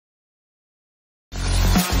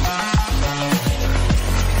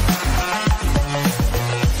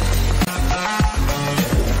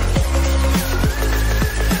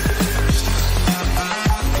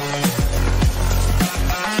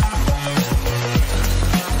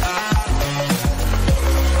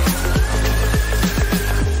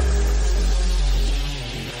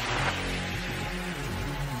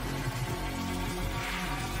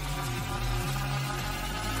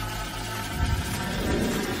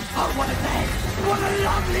Oh, what a day! What a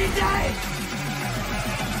lovely day!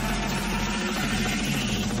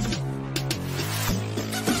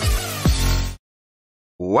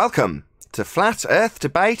 Welcome to Flat Earth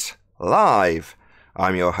Debate Live.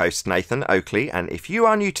 I'm your host Nathan Oakley, and if you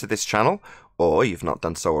are new to this channel, or you've not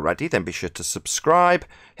done so already, then be sure to subscribe,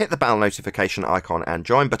 hit the bell notification icon and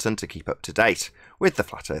join button to keep up to date with the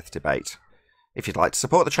Flat Earth Debate. If you'd like to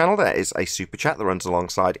support the channel, there is a super chat that runs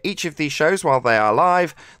alongside each of these shows while they are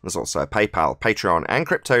live. There's also a PayPal, Patreon and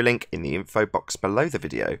crypto link in the info box below the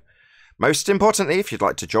video. Most importantly, if you'd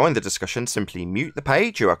like to join the discussion, simply mute the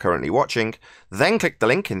page you are currently watching, then click the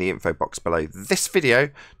link in the info box below this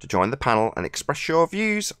video to join the panel and express your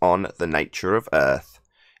views on the nature of Earth.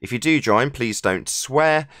 If you do join, please don't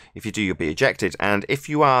swear. If you do, you'll be ejected. And if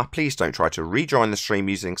you are, please don't try to rejoin the stream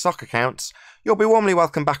using sock accounts. You'll be warmly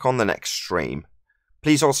welcomed back on the next stream.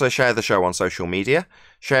 Please also share the show on social media.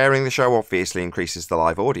 Sharing the show obviously increases the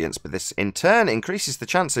live audience, but this in turn increases the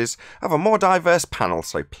chances of a more diverse panel,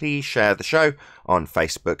 so please share the show on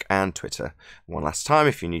Facebook and Twitter. One last time,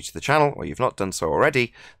 if you're new to the channel or you've not done so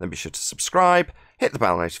already, then be sure to subscribe, hit the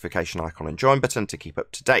bell notification icon and join button to keep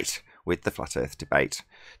up to date with the Flat Earth Debate.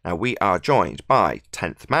 Now we are joined by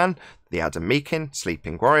 10th Man, the Adam Meakin,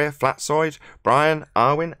 Sleeping Warrior, Flatsoid, Brian,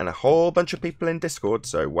 Arwin, and a whole bunch of people in Discord,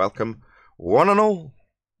 so welcome one and all.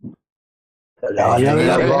 Hello.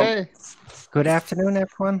 Hey. Good afternoon,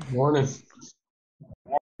 everyone. Morning.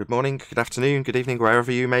 Good morning, good afternoon, good evening,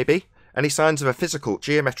 wherever you may be. Any signs of a physical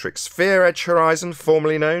geometric sphere edge horizon,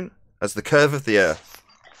 formerly known as the curve of the Earth?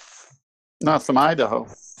 Not from Idaho.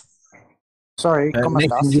 Sorry,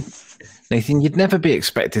 Nathan, you'd never be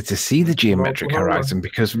expected to see the geometric horizon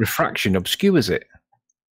because refraction obscures it.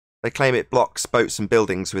 They claim it blocks boats and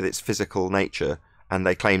buildings with its physical nature, and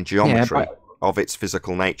they claim geometry of its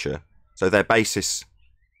physical nature. So their basis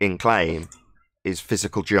in claim is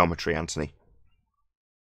physical geometry, Anthony.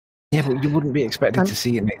 Yeah, but you wouldn't be expected to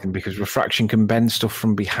see it, Nathan, because refraction can bend stuff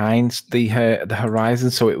from behind the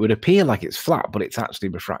horizon, so it would appear like it's flat, but it's actually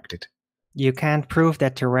refracted. You can't prove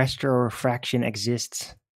that terrestrial refraction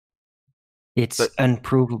exists. It's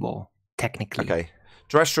unprovable, technically. Okay.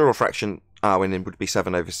 Terrestrial refraction, Arwin, would be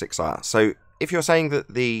 7/6R. So if you're saying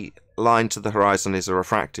that the line to the horizon is a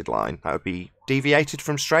refracted line, that would be deviated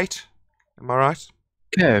from straight? Am I right?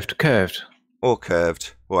 Curved. Or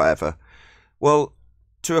curved, whatever. Well,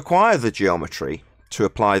 to acquire the geometry, to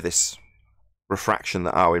apply this refraction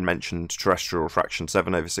that Arwin mentioned, terrestrial refraction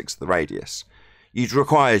 7/6 of the radius, you'd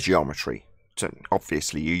require geometry. So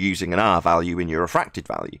obviously, you're using an R value in your refracted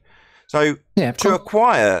value. So to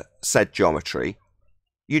acquire said geometry,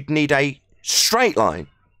 you'd need a straight line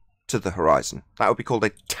to the horizon. That would be called a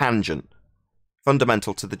tangent,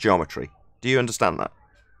 fundamental to the geometry. Do you understand that?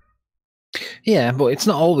 Yeah, but it's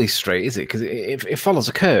not always straight, is it? Because it follows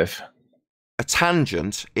a curve. A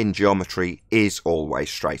tangent in geometry is always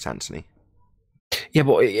straight, Anthony. Yeah,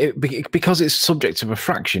 but because it's subject to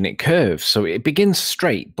refraction, it curves. So it begins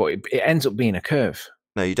straight, but it ends up being a curve.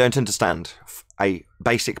 No, you don't understand a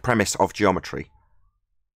basic premise of geometry.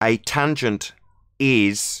 A tangent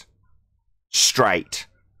is straight.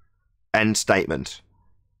 End statement.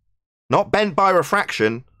 Not bent by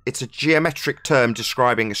refraction. It's a geometric term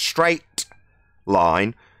describing a straight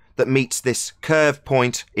line that meets this curve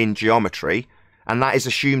point in geometry, and that is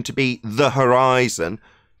assumed to be the horizon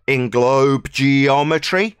in globe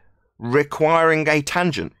geometry, requiring a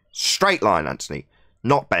tangent. Straight line, Anthony.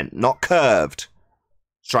 Not bent, not curved.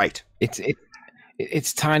 Straight.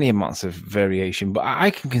 It's tiny amounts of variation, but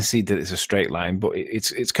I can concede that it's a straight line, but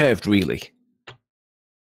it's curved, really.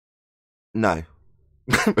 No.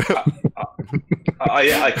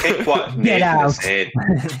 I think what Nathan is saying.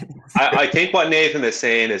 I think what Nathan is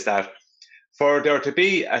saying is that for there to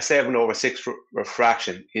be a 7/6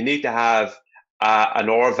 refraction, you need to have an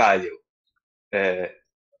R value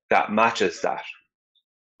that matches that,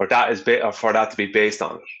 or for that to be based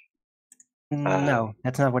on it. No,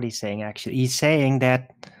 that's not what he's saying. Actually, he's saying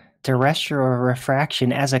that terrestrial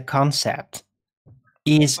refraction as a concept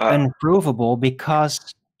is unprovable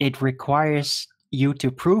because it requires you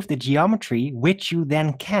to prove the geometry, which you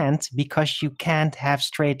then can't because you can't have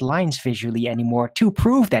straight lines visually anymore to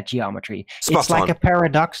prove that geometry. It's like a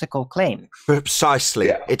paradoxical claim. Precisely.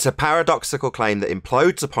 Yeah. It's a paradoxical claim that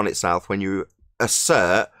implodes upon itself when you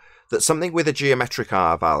assert that something with a geometric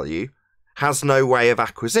R value has no way of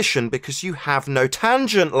acquisition because you have no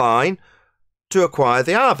tangent line to acquire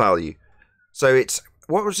the R value. So it's,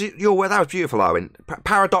 what was it? Your word? That was beautiful, Arwin.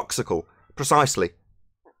 Paradoxical. Precisely.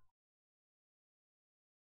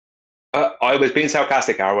 I was being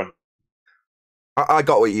sarcastic, Arwin. I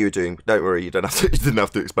got what you were doing. Don't worry, you didn't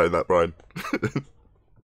have to explain that, Brian.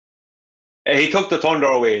 He took the thunder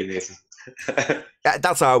away, Nathan.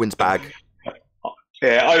 That's Arwen's bag.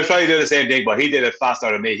 Yeah, I was trying to do the same thing, but he did it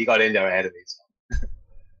faster than me. He got in there ahead of me. So.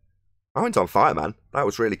 Arwen's on fire, man. That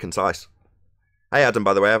was really concise. Hey, Adam,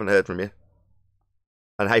 by the way, I haven't heard from you.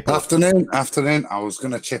 And hey, Paul. Afternoon. I was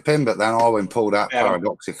going to chip in, but then Owen pulled out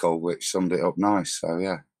paradoxical, which summed it up nice. So,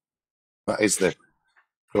 yeah, that is the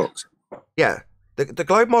crux. Yeah, the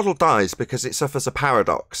globe model dies because it suffers a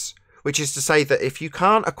paradox, which is to say that if you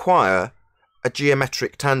can't acquire a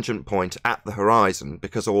geometric tangent point at the horizon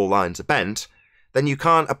because all lines are bent, then you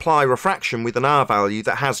can't apply refraction with an R value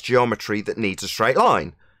that has geometry that needs a straight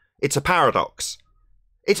line. It's a paradox.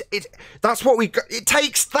 That's what it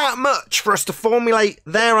takes that much for us to formulate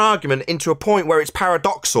their argument into a point where it's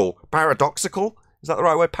paradoxical. Paradoxical? Is that the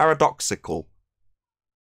right word? Paradoxical.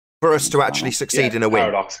 For us to actually succeed in a win.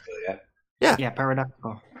 Paradoxical, yeah. Yeah,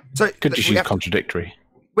 paradoxical. So Could just use contradictory.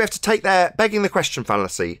 We have to take their begging the question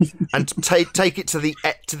fallacy and take it to the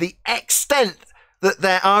extent that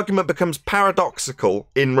their argument becomes paradoxical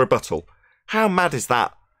in rebuttal. How mad is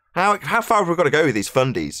that? How far have we got to go with these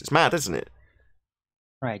fundies? It's mad, isn't it?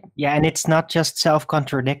 Right. Yeah, and it's not just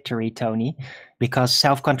self-contradictory, Tony, because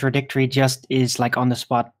self-contradictory just is like on the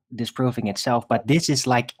spot disproving itself, but this is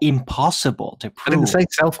like impossible to prove. I didn't say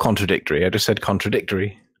self-contradictory, I just said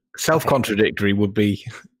contradictory. Self-contradictory would be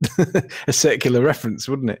a circular reference,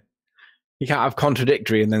 wouldn't it? You can't have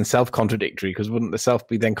contradictory and then self-contradictory, because wouldn't the self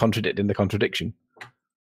be then contradicting the contradiction?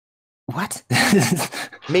 What?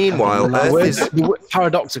 Meanwhile, the word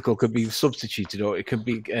paradoxical could be substituted, or it could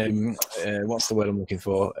be what's the word I'm looking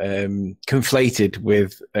for? Conflated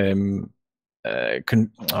with what's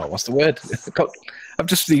the word?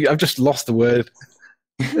 I've just lost the word.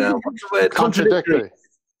 What's the word? Contradictory.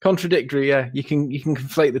 Contradictory, yeah. You can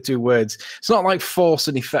conflate the two words. It's not like force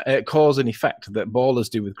and effect, cause and effect that ballers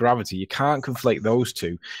do with gravity. You can't conflate those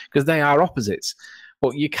two because they are opposites.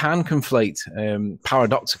 But you can conflate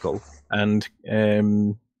paradoxical and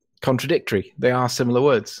contradictory. They are similar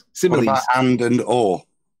words. Similes. What about and or?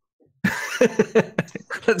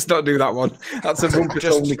 Let's not do that one. That's a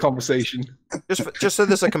rumpus-only conversation. Just so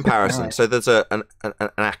there's a comparison. Right. So there's an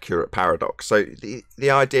accurate paradox. So the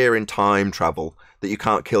idea in time travel that you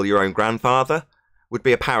can't kill your own grandfather would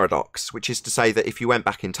be a paradox, which is to say that if you went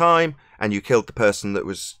back in time and you killed the person that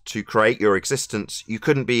was to create your existence, you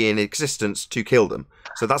couldn't be in existence to kill them.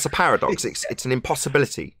 So that's a paradox. It's an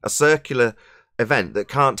impossibility, a circular event that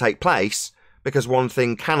can't take place because one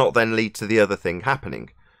thing cannot then lead to the other thing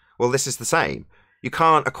happening. Well, this is the same. You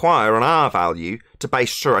can't acquire an R value to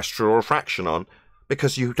base terrestrial refraction on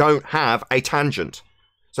because you don't have a tangent.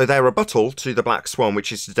 So their rebuttal to the black swan,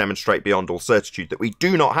 which is to demonstrate beyond all certitude that we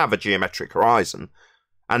do not have a geometric horizon,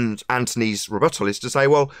 and Anthony's rebuttal is to say,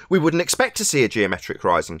 well, we wouldn't expect to see a geometric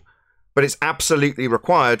horizon, but it's absolutely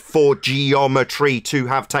required for geometry to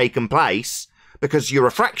have taken place because your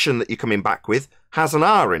refraction that you're coming back with has an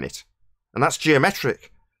R in it, and that's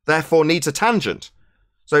geometric, therefore needs a tangent.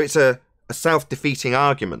 So it's a self-defeating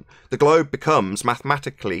argument. The globe becomes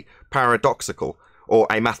mathematically paradoxical, or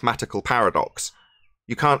a mathematical paradox.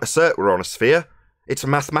 You can't assert we're on a sphere. It's a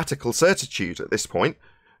mathematical certitude at this point.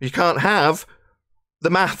 You can't have the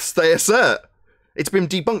maths they assert. It's been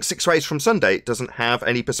debunked 6 ways from Sunday. It doesn't have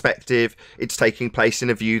any perspective. It's taking place in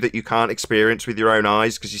a view that you can't experience with your own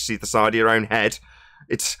eyes because you see the side of your own head.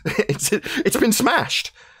 It's been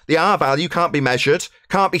smashed. The R value can't be measured,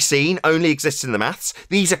 can't be seen, only exists in the maths.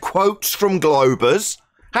 These are quotes from Globers.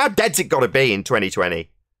 How dead's it got to be in 2020?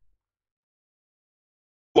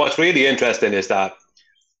 What's really interesting is that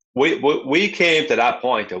we came to that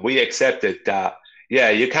point and we accepted that, yeah,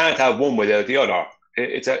 you can't have one without the other.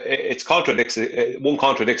 It's contradicts, one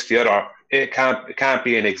contradicts the other. It can't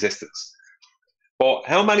be in existence. But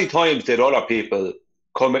how many times did other people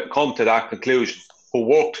come to that conclusion who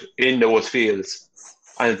worked in those fields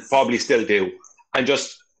and probably still do? And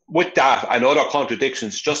just with that and other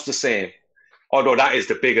contradictions just the same, although that is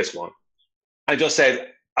the biggest one, and just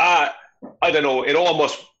said, I don't know, it all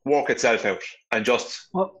must work itself out and just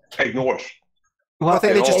ignore it. Well, I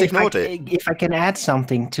think they just ignored it. If I can add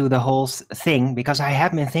something to the whole thing, because I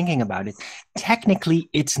have been thinking about it, technically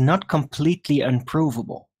it's not completely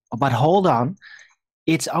unprovable. But hold on,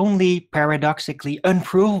 it's only paradoxically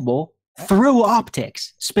unprovable through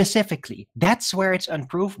optics, specifically. That's where it's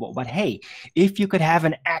unprovable. But hey, if you could have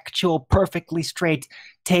an actual perfectly straight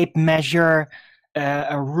tape measure,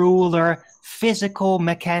 a ruler, physical,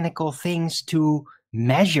 mechanical things to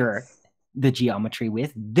measure the geometry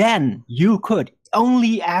with, then you could.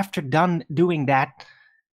 Only after doing that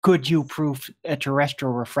could you prove a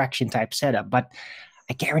terrestrial refraction type setup. But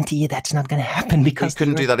I guarantee you that's not going to happen because you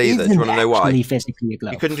couldn't do that either. Do you want to know why? Physically a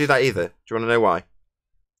globe. You couldn't do that either. Do you want to know why?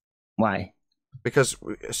 Why? Because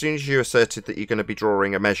as soon as you asserted that you're going to be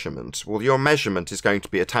drawing a measurement, well, your measurement is going to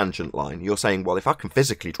be a tangent line. You're saying, well, if I can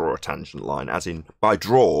physically draw a tangent line, as in by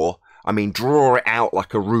draw, I mean draw it out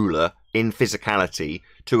like a ruler in physicality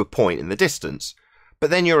to a point in the distance. But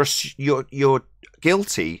then you're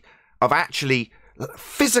guilty of actually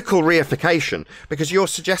physical reification, because you're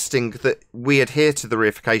suggesting that we adhere to the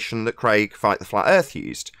reification that Craig Fight the Flat Earth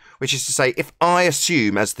used, which is to say, if I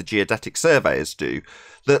assume, as the geodetic surveyors do,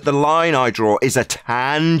 that the line I draw is a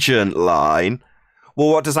tangent line, well,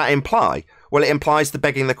 what does that imply? Well, it implies the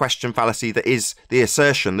begging the question fallacy that is the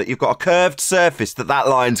assertion that you've got a curved surface that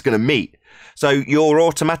line's going to meet. So you're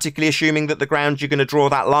automatically assuming that the ground you're going to draw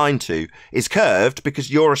that line to is curved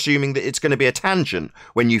because you're assuming that it's going to be a tangent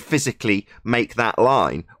when you physically make that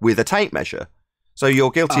line with a tape measure. So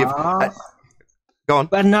you're guilty of... Go on.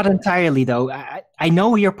 But not entirely, though. I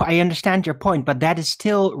know I understand your point, but that is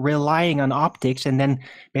still relying on optics and then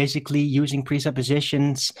basically using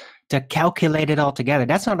presuppositions to calculate it all together.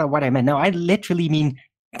 That's not what I meant. No, I literally mean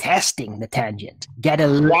testing the tangent. Get a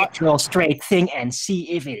literal straight thing and see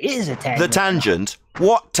if it is a tangent. The tangent?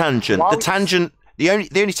 What tangent? The tangent. The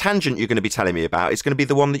only tangent you're going to be telling me about is going to be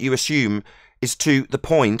the one that you assume is to the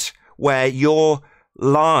point where your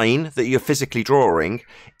line that you're physically drawing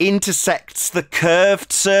intersects the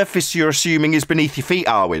curved surface you're assuming is beneath your feet,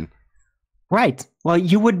 Arwin. Right. Well,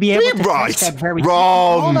 you would be able to test that very...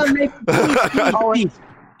 Wrong. Hold on,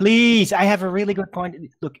 please, I have a really good point.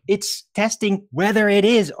 Look, it's testing whether it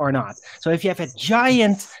is or not. So if you have a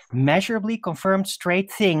giant, measurably confirmed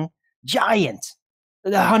straight thing, giant,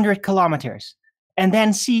 100 kilometers, and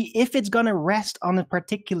then see if it's going to rest on a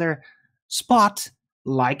particular spot,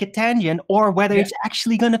 like a tangent, or whether it's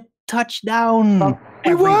actually going to touch down.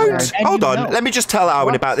 We won't. Hold on. Let me just tell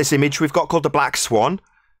Arwin about this image we've got called the Black Swan.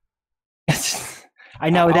 I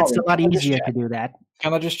know, that's a lot easier to do that.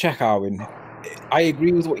 Can I just check, Arwin? I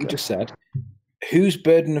agree with what you just said. Whose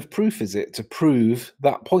burden of proof is it to prove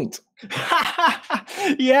that point?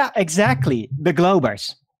 Yeah, exactly. The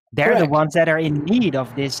Globers. They're Correct. the ones that are in need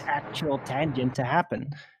of this actual tangent to happen.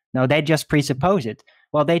 No, they just presuppose it.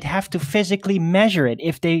 Well, they'd have to physically measure it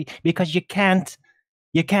because you can't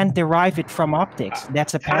derive it from optics.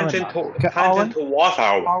 That's a paradox. Tangent to what,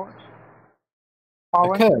 Arwin?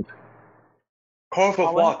 A curve. Curve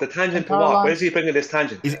of what? The tangent to what? Where's he bringing this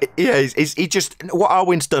tangent? He just... What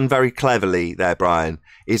Arwin's done very cleverly there, Brian,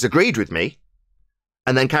 is agreed with me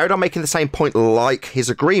and then carried on making the same point like his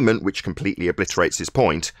agreement, which completely obliterates his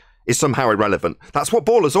point, is somehow irrelevant. That's what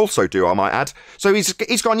ballers also do, I might add. So he's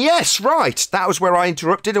gone, yes, right. That was where I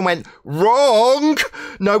interrupted and went, wrong.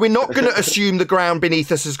 No, we're not going to assume the ground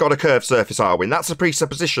beneath us has got a curved surface, Arwin. That's a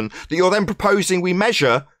presupposition that you're then proposing we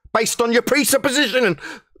measure based on your presupposition.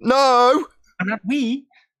 No. Not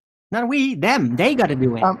we, them. They got to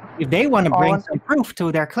do it. If they want to bring some proof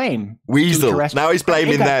to their claim. Weasel. Now he's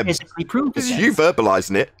blaming them. Prove You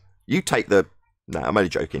verbalising it. You take the... No, I'm only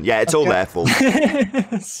joking. Yeah, it's all their fault.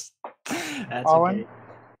 That's okay.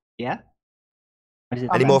 Yeah?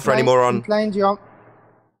 Any more on... Go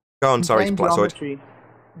on, sorry, Plazoid.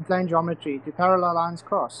 In plane geometry, do parallel lines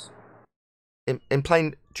cross? In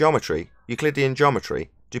plane geometry? Euclidean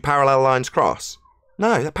geometry? Do parallel lines cross?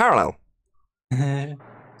 No, they're parallel.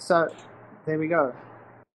 So, there we go.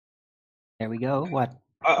 There we go. What?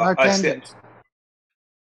 No tangent.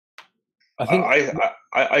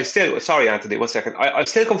 I still, sorry, Anthony, 1 second. I'm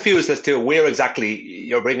still confused as to where exactly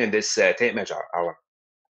you're bringing this tape measure, Aaron.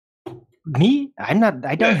 Me? I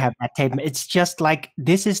don't have that tape. It's just like,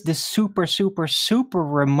 this is the super, super, super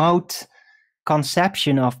remote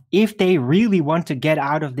conception of if they really want to get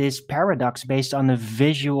out of this paradox based on the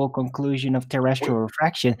visual conclusion of terrestrial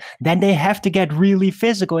refraction, then they have to get really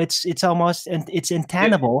physical. It's almost, it's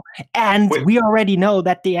intangible. And we already know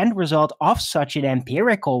that the end result of such an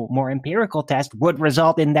more empirical test would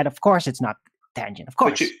result in that, of course, it's not tangent, of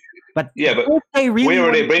course. But where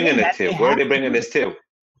are they bringing it to? Where are they bringing this to?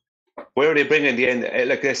 Where are they bringing the end?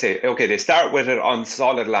 Like they say, okay, they start with it on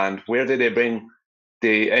solid land. Where do they bring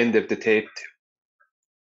the end of the tape to?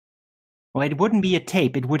 Well, it wouldn't be a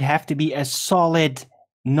tape. It would have to be a solid,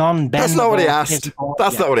 non-bendable... That's not what he asked.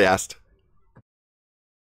 That's not what he asked.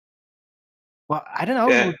 Well, I don't know.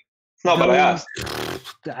 Yeah, it's not what I asked.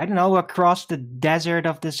 I don't know, across the desert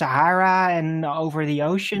of the Sahara and over the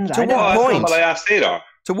oceans. To what point? That's not what I asked either.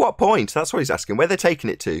 To what point? That's what he's asking. Where they're taking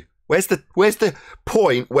it to? Where's the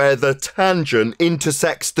point where the tangent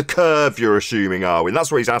intersects the curve you're assuming, Arwin? That's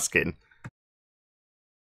what he's asking.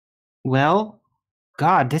 Well...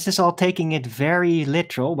 God, this is all taking it very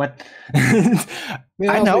literal, but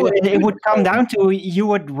I know it would come down to you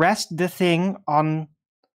would rest the thing on,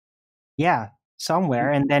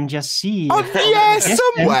 somewhere, and then just see.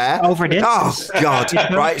 Somewhere over distance. Oh God!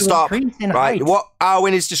 Right, stop. Right, height. what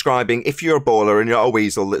Arwen is describing: if you're a baller and you're a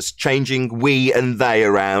weasel that's changing we and they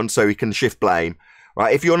around so he can shift blame.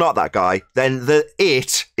 Right, if you're not that guy, then the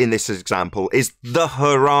it in this example is the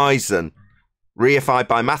horizon, reified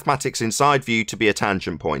by mathematics inside view to be a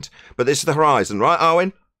tangent point. But this is the horizon, right,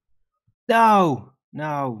 Arwen? No.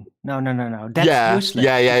 That's useless.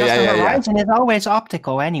 The horizon is always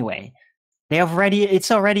optical anyway.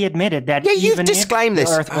 It's already admitted that you've disclaimed if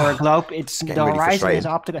this. Earth or a globe, the horizon is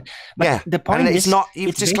optical. But the point and is, it's not.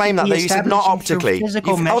 You've disclaimed that though. You said not optically.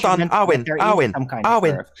 Hold on,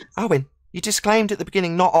 Arwen. You disclaimed at the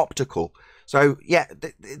beginning not optical. So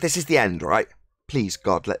this is the end, right? Please,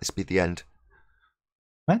 God, let this be the end.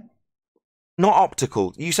 What? Not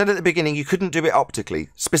optical. You said at the beginning you couldn't do it optically,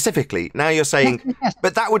 specifically. Now you're saying,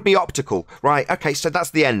 but that would be optical, right? Okay, so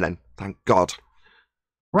that's the end then. Thank God.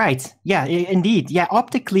 Right. Yeah, indeed. Yeah,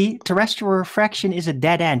 optically, terrestrial refraction is a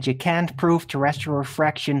dead end. You can't prove terrestrial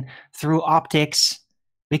refraction through optics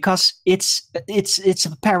because it's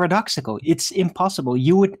paradoxical. It's impossible.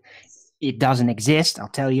 It doesn't exist, I'll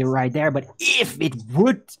tell you right there. But if it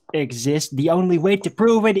would exist, the only way to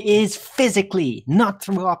prove it is physically, not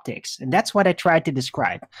through optics. And that's what I tried to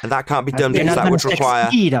describe. And that can't be done because that would require...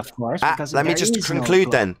 of course. Let me just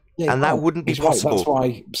conclude then. Yeah, and that wouldn't be possible. That's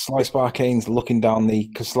why Slice Barkane's looking down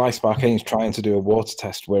because Slice Barkane's trying to do a water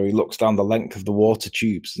test where he looks down the length of the water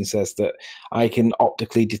tubes and says that I can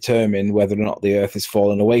optically determine whether or not the Earth is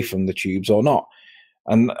falling away from the tubes or not.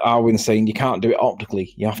 And Arwen's saying you can't do it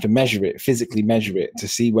optically. You have to measure it, physically measure it to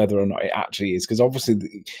see whether or not it actually is. Because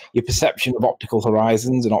obviously your perception of optical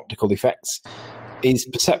horizons and optical effects is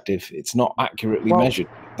perceptive. It's not accurately measured.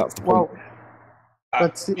 That's the point.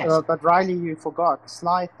 But Riley, you forgot.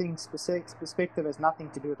 Sly thinks perspective has nothing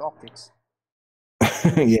to do with optics.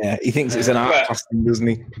 Yeah, he thinks it's an art costume, doesn't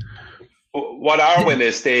he? What Arwen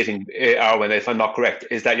is stating, Arwen, if I'm not correct,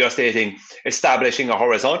 is that you're stating establishing a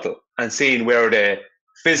horizontal and seeing where the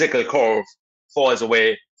physical curve falls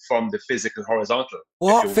away from the physical horizontal.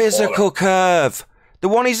 What physical curve? The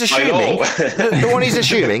one he's assuming. the one he's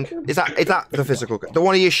assuming is that the physical curve? The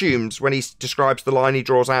one he assumes when he describes the line he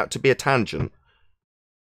draws out to be a tangent.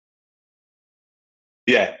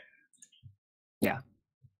 Yeah. Yeah.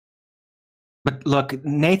 But look,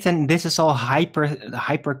 Nathan, this is all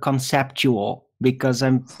hyper conceptual because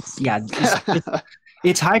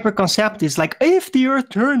it's hyper concept. It's like if the Earth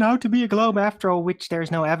turned out to be a globe after all, which there's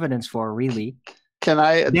no evidence for really. Can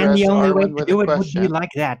I address then the only way Arwen to do it would be like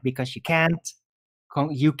that because you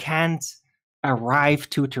can't arrive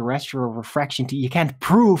to terrestrial refraction. You can't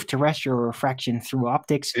prove terrestrial refraction through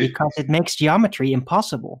optics because it makes geometry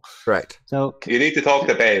impossible. Correct. So you need to talk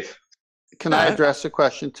to Dave. Can I address a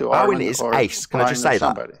question to Arwen? Arwen is ace. Can I just say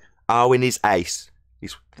that? Arwen is ace.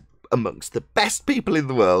 He's amongst the best people in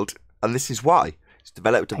the world, and this is why. He's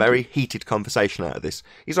developed a very heated conversation out of this.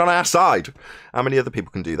 He's on our side. How many other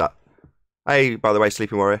people can do that? Hey, by the way,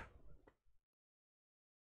 Sleeping Warrior.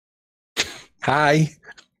 Hi.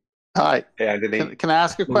 Hi. Hey, Anthony. Can I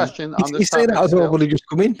ask a question on this topic? You say that as well, will he just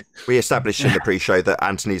come in? We established in the pre-show that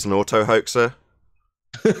Anthony's an auto-hoaxer.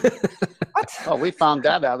 What? Oh, we found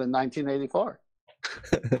that out in 1984.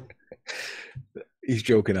 He's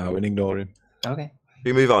joking out and ignore him. Okay.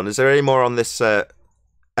 We move on. Is there any more on this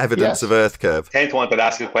evidence of Earth curve? Tent wanted to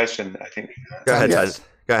ask a question, I think. Go ahead, Tent.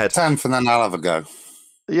 Go ahead. 10th, and then I'll have a go.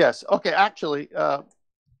 Yes. Okay. Actually,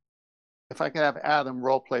 if I could have Adam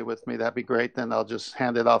role play with me, that'd be great. Then I'll just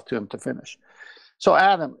hand it off to him to finish. So,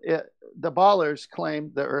 Adam, the ballers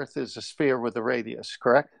claim the Earth is a sphere with a radius,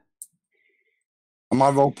 correct? Am I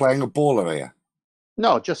role playing a baller here?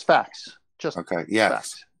 No, just facts. Just okay. Yes.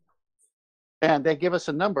 Facts. And they give us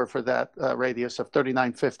a number for that radius of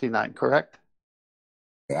 3959, correct?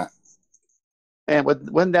 Yeah. And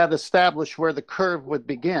when that established where the curve would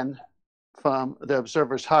begin from the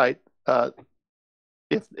observer's height,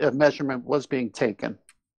 if a measurement was being taken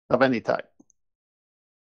of any type.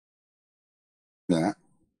 Yeah.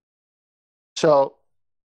 So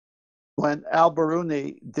when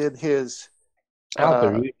Al-Biruni did his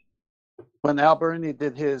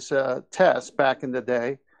test back in the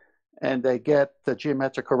day, and they get the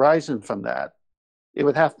geometric horizon from that, it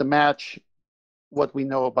would have to match what we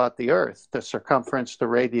know about the Earth, the circumference, the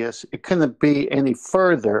radius. It couldn't be any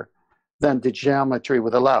further than the geometry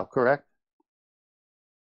would allow, correct?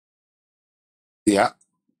 Yeah.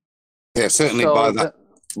 Yeah, certainly So by that.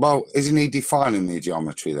 Well, isn't he defining the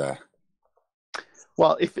geometry there?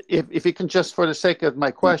 Well, if you can, just for the sake of my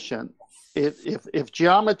question, if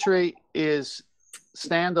geometry is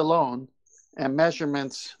standalone and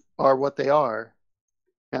measurements are what they are,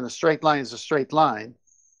 and a straight line is a straight line,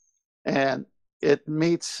 and it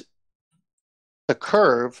meets the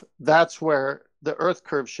curve, that's where the Earth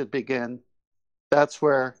curve should begin. That's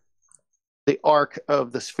where the arc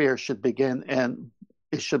of the sphere should begin, and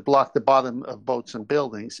it should block the bottom of boats and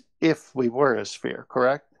buildings if we were a sphere,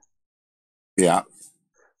 correct? Yeah.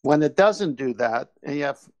 When it doesn't do that, and you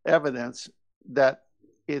have evidence that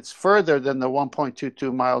it's further than the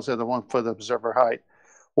 1.22 miles at the 1 foot observer height,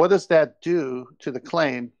 what does that do to the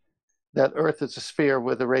claim that Earth is a sphere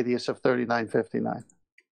with a radius of 3959?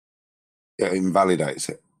 It invalidates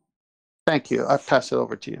it. Thank you. I'll pass it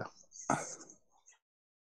over to you.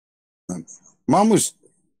 Mine was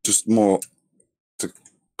just more to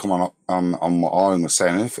come on what Arwen was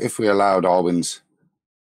saying. If we allowed Arwen's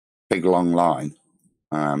big long line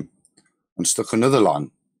and stuck another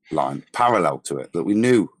line parallel to it that we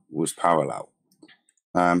knew was parallel,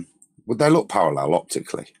 would they look parallel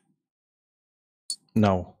optically?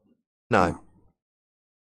 No. No.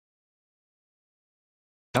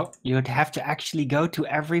 No, you'd have to actually go to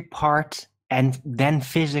every part and then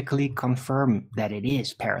physically confirm that it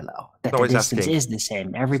is parallel, that the distance is the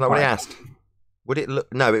same. Every part. That's not what he asked. Would it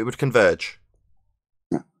look? No, it would converge.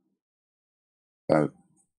 Yeah. So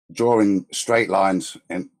drawing straight lines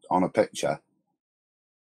on a picture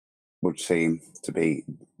would seem to be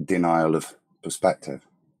denial of perspective.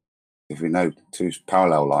 If we know two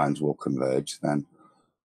parallel lines will converge, then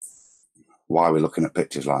why are we looking at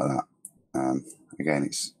pictures like that? Again,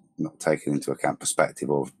 it's not taking into account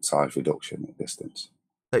perspective or size reduction at distance.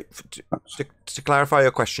 So, to clarify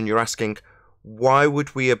your question, you're asking, why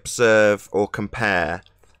would we observe or compare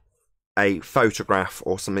a photograph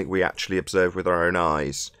or something we actually observe with our own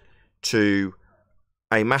eyes to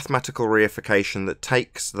a mathematical reification that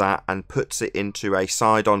takes that and puts it into a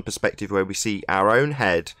side-on perspective where we see our own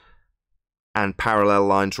head and parallel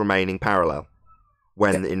lines remaining parallel,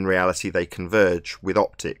 when in reality they converge with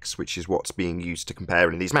optics, which is what's being used to compare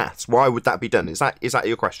in these maths? Why would that be done? Is that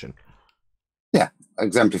your question? Yeah,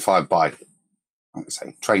 exemplified by, I'd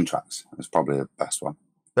say, train tracks is probably the best one.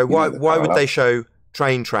 So why would they show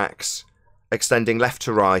train tracks extending left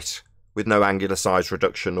to right with no angular size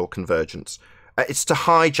reduction or convergence? It's to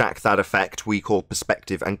hijack that effect we call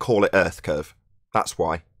perspective and call it Earth curve. That's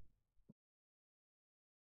why.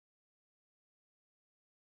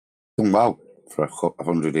 Done well for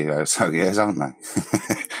 100 or so years, haven't they?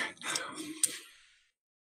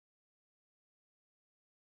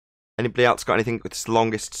 Anybody else got anything? It's the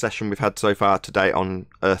longest session we've had so far today on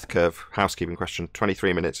Earth curve. Housekeeping question,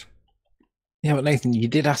 23 minutes. Yeah, but Nathan, you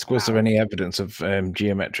did ask, was there any evidence of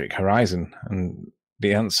geometric horizon? And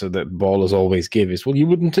the answer that ballers always give is, well, you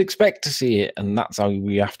wouldn't expect to see it, and that's how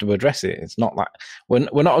we have to address it. It's not like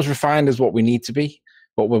we're not as refined as what we need to be,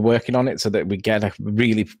 but we're working on it so that we get a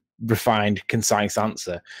really refined, concise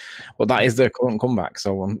answer. But that is their current comeback.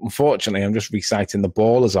 So unfortunately, I'm just reciting the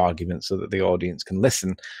ballers' argument so that the audience can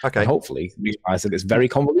listen and hopefully realize that it's very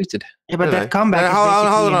convoluted. Yeah, but that comeback is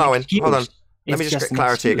hold on, Owen. Hold on. Let me It's just get an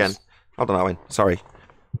clarity excuse. again. Hold on, Owen. Sorry.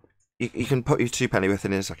 You can put your two penny worth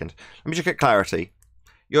in a second. Let me just get clarity.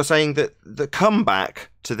 You're saying that the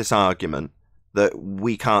comeback to this argument that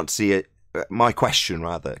we can't see it, my question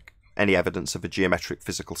rather, any evidence of a geometric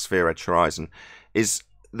physical sphere edge horizon, is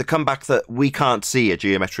the comeback that we can't see a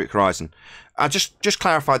geometric horizon. I just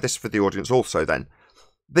clarify this for the audience also then.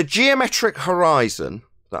 The geometric horizon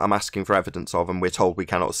that I'm asking for evidence of and we're told we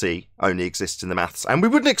cannot see, only exists in the maths, and we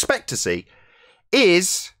wouldn't expect to see,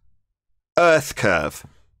 is Earth curve.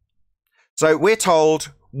 So we're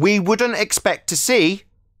told we wouldn't expect to see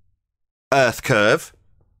Earth curve,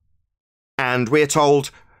 and we're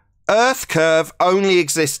told Earth curve only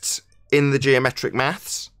exists in the geometric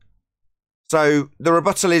maths. So the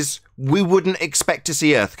rebuttal is we wouldn't expect to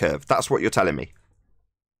see Earth curve. That's what you're telling me.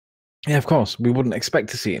 Yeah, of course. We wouldn't expect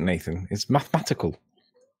to see it, Nathan. It's mathematical.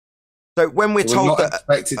 So when we're told not that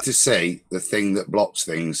expected to see the thing that blocks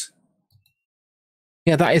things.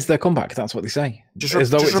 Yeah, that is their comeback. That's what they say. Just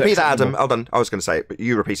repeat that, Adam. Hold on. I was going to say it, but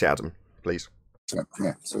you repeat it, Adam, please. So,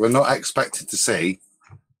 yeah. So we're not expected to see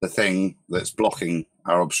the thing that's blocking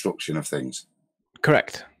our obstruction of things.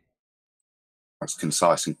 Correct. That's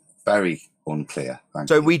concise and very unclear.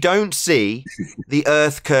 So we don't see the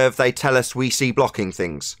Earth curve they tell us we see blocking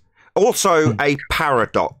things. Also a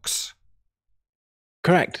paradox.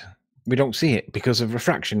 Correct. We don't see it because of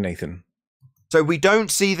refraction, Nathan. So we don't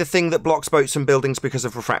see the thing that blocks boats and buildings because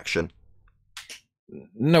of refraction.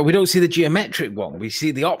 No, we don't see the geometric one. We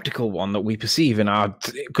see the optical one that we perceive in our...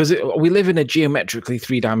 Because we live in a geometrically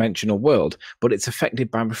three-dimensional world, but it's affected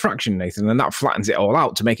by refraction, Nathan, and that flattens it all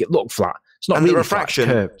out to make it look flat. It's not And really the refraction,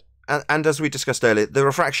 flat, it's curved. and as we discussed earlier, the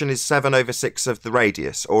refraction is 7/6 of the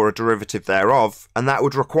radius, or a derivative thereof, and that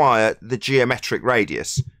would require the geometric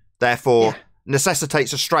radius. Therefore,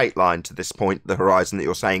 necessitates a straight line to this point, the horizon that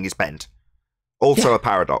you're saying is bent. Also a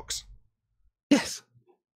paradox. Yes.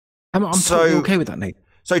 I'm totally okay with that, Nate.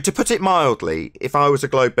 So to put it mildly, if I was a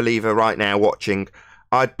globe believer right now watching,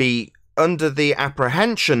 I'd be under the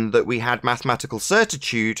apprehension that we had mathematical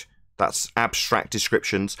certitude, that's abstract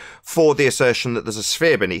descriptions, for the assertion that there's a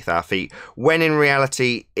sphere beneath our feet, when in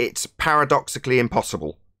reality it's paradoxically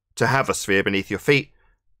impossible to have a sphere beneath your feet,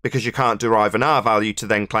 because you can't derive an R value to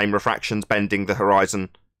then claim refraction's bending the horizon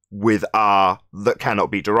with R that cannot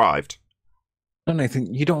be derived. No,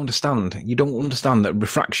 Nathan, you don't understand. You don't understand that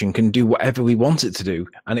refraction can do whatever we want it to do,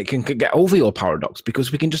 and it can get over your paradox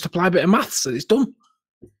because we can just apply a bit of maths and it's done.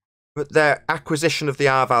 But their acquisition of the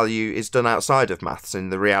R value is done outside of maths in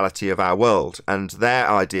the reality of our world, and their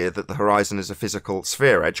idea that the horizon is a physical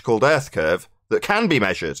sphere edge called Earth curve that can be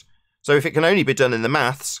measured. So if it can only be done in the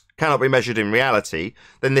maths, cannot be measured in reality,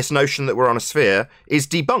 then this notion that we're on a sphere is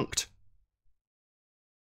debunked.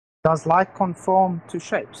 Does light conform to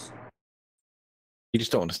shapes? You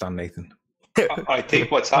just don't understand, Nathan. I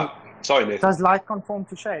think what's happening... Sorry, Nathan. Does light conform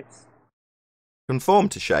to shapes? Conform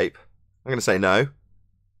to shape? I'm going to say no.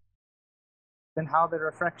 Then how the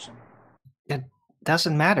refraction? It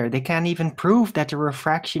doesn't matter. They can't even prove that the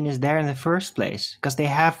refraction is there in the first place because they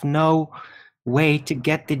have no way to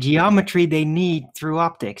get the geometry they need through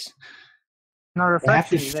optics. No They have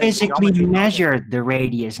to refraction. physically measure the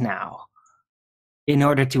radius now in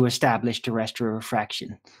order to establish terrestrial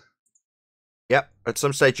refraction. Yep, at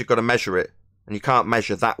some stage you've got to measure it, and you can't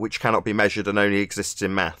measure that which cannot be measured and only exists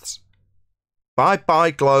in maths.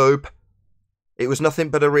 Bye-bye, globe. It was nothing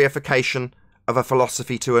but a reification of a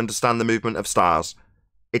philosophy to understand the movement of stars.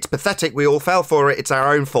 It's pathetic, we all fell for it, it's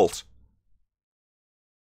our own fault.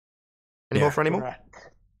 Any more for any more?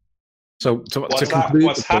 So to conclude,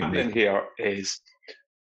 what's happening here is...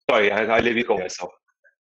 Sorry, I leave you go myself.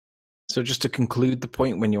 So just to conclude the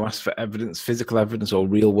point, when you ask for evidence, physical evidence or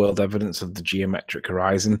real-world evidence of the geometric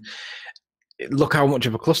horizon, look how much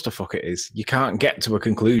of a clusterfuck it is. You can't get to a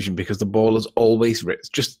conclusion because the ball is always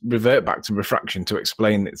just revert back to refraction to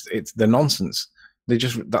explain it's the nonsense.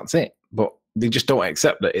 That's it. But they just don't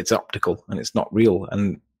accept that it's optical and it's not real,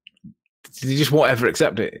 and they just won't ever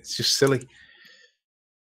accept it. It's just silly.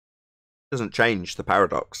 Doesn't change the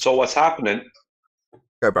paradox. So what's happening...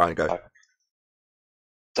 Go, Brian, go.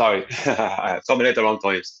 Sorry, so many at the wrong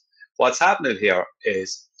times. What's happening here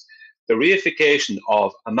is the reification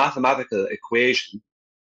of a mathematical equation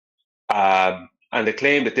and the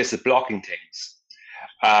claim that this is blocking things.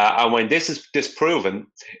 And when this is disproven,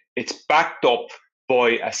 it's backed up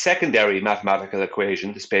by a secondary mathematical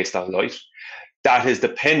equation, the space on light, that is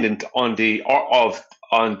dependent on the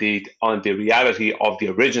reality of the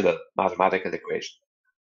original mathematical equation.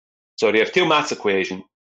 So they have two maths equations.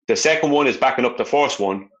 The second one is backing up the first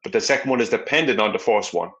one, but the second one is dependent on the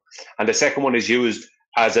first one. And the second one is used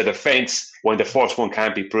as a defense when the first one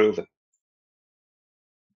can't be proven.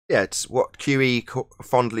 Yeah, it's what QE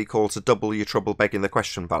fondly calls a double your trouble begging the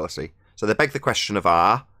question fallacy. So they beg the question of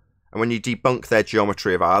R, and when you debunk their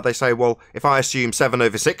geometry of R, they say, well, if I assume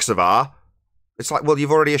 7/6 of R, it's like, well,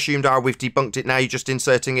 you've already assumed R, we've debunked it, now you're just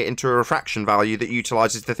inserting it into a refraction value that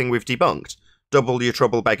utilises the thing we've debunked. Double your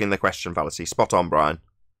trouble begging the question fallacy. Spot on, Brian.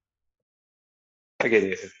 I get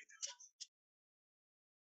it.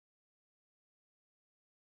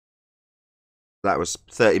 That was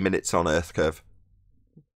 30 minutes on Earth curve.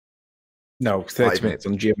 No, 30 minutes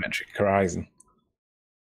on geometric horizon.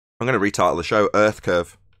 I'm going to retitle the show Earth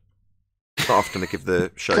Curve. I'm not often going to give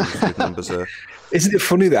the shows with numbers. Isn't it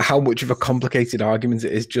funny that how much of a complicated argument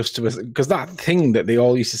it is just to us? Because that thing that they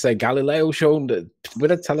all used to say, Galileo showed that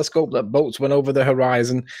with a telescope that boats went over the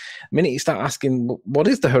horizon. The minute you start asking, what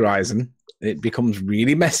is the horizon? It becomes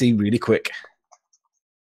really messy really quick.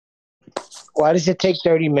 Why does it take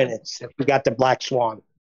 30 minutes if we got the black swan?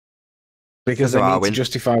 Because they need to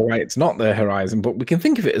justify why it's not their horizon, but we can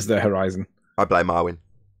think of it as their horizon. I blame Arwin.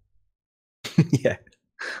 Yeah.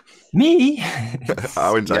 Me?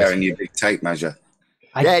 Arwin's yeah, and your big tape measure.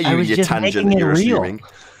 Your tangent that you're assuming.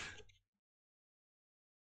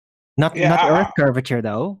 Not Earth curvature,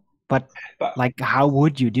 though. But like, how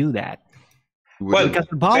would you do that? Well, because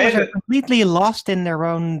the ballers are completely lost in their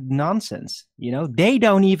own nonsense. You know, they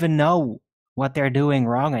don't even know what they're doing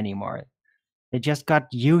wrong anymore. They just got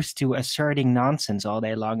used to asserting nonsense all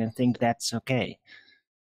day long and think that's okay.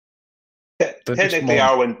 technically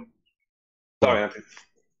Arwen. Sorry, Anthony.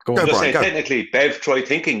 Go I'm on. just Brian, saying, technically, Bev-Troy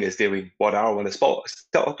thinking is doing what Arwen is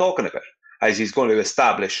talking about, as he's going to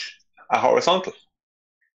establish a horizontal.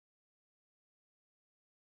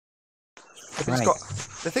 But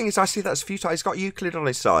the thing is, I see that's futile. He's got Euclid on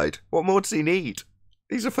his side. What more does he need?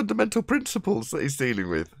 These are fundamental principles that he's dealing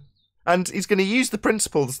with. And he's going to use the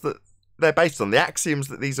principles that they're based on, the axioms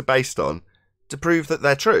that these are based on, to prove that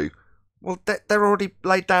they're true. Well, they're already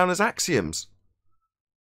laid down as axioms.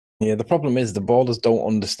 Yeah, the problem is the ballers don't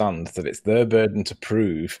understand that it's their burden to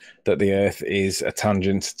prove that the Earth is a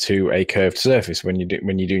tangent to a curved surface when you're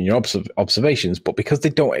doing your observations. But because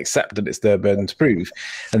they don't accept that it's their burden to prove,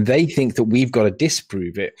 and they think that we've got to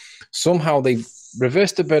disprove it, somehow they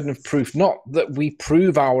reverse the burden of proof. Not that we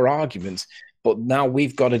prove our argument, but now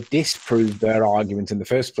we've got to disprove their argument in the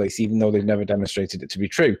first place, even though they've never demonstrated it to be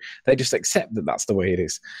true. They just accept that that's the way it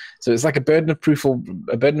is. So it's like a burden of proof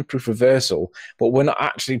reversal, but we're not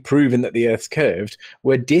actually proving that the Earth's curved.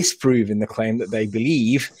 We're disproving the claim that they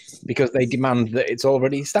believe because they demand that it's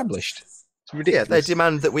already established. It's ridiculous. Yeah, they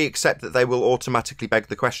demand that we accept that they will automatically beg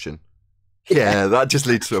the question. Yeah, that just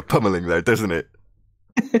leads to a pummeling, though, doesn't it?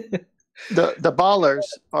 The ballers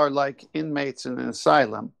are like inmates in an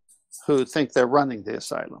asylum who think they're running the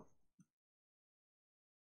asylum.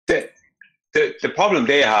 The problem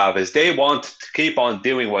they have is they want to keep on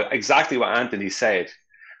doing exactly what Anthony said,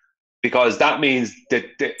 because that means that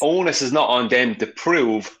the onus is not on them to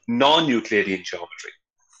prove non-Euclidean geometry.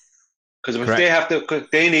 Because if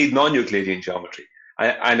they need non-Euclidean geometry,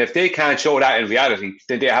 and if they can't show that in reality,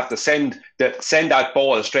 then they have to send that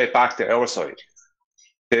ball straight back to our side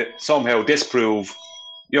to somehow disprove,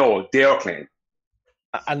 their claim.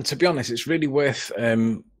 And to be honest, it's really worth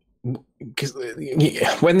because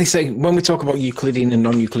when we talk about Euclidean and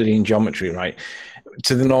non-Euclidean geometry, right?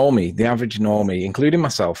 To the average normie, including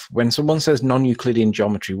myself, when someone says non-Euclidean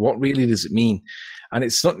geometry, what really does it mean? And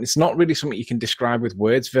it's not really something you can describe with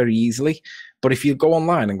words very easily. But if you go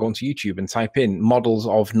online and go onto YouTube and type in models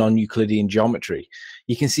of non-Euclidean geometry,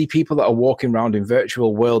 you can see people that are walking around in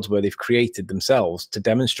virtual worlds where they've created themselves to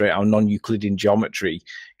demonstrate how non-Euclidean geometry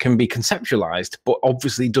can be conceptualized, but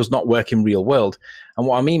obviously does not work in real world. And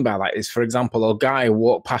what I mean by that is, for example, a guy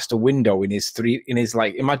walked past a window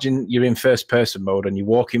imagine you're in first person mode and you're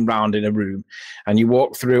walking around in a room and you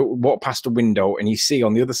walk past a window and you see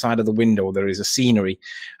on the other side of the window there is a scenery,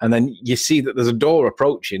 and then you see that there's a door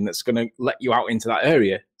approaching that's going to let you out into that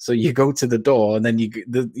area. So you go to the door and then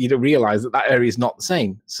you realize that area is not the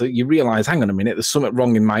same. So you realize, hang on a minute, there's something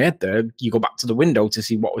wrong in my head there. You go back to the window to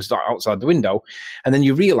see what was outside the window. And then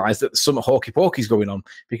you realize that there's something hokey-pokey going on,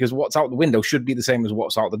 because what's out the window should be the same as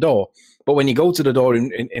what's out the door. But when you go to the door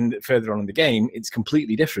in further on in the game, it's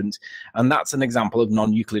completely different. And that's an example of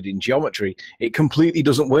non-Euclidean geometry. It completely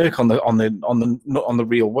doesn't work on the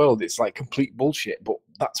real world. It's like complete bullshit. But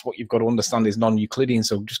that's what you've got to understand is non-Euclidean.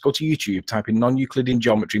 So just go to YouTube, type in non-Euclidean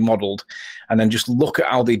geometry modeled, and then just look at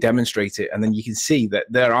how they demonstrate it. And then you can see that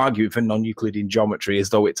they're arguing for non-Euclidean geometry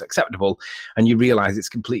as though it's acceptable. And you realize it's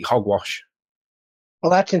complete hogwash.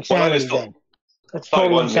 Well, that's insanity then. That's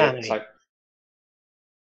total insanity.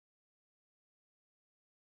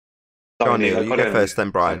 Go on, Neil. You go first,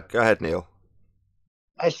 then Brian. Go ahead, Neil.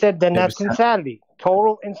 I said then that's insanity.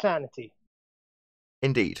 Total insanity.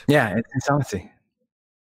 Indeed. Yeah, it's insanity.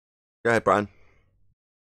 Go ahead, Brian.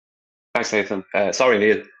 Thanks, Nathan. Sorry,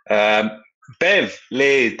 Neil. Bev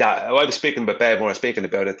laid that. I was speaking about Bev when I was speaking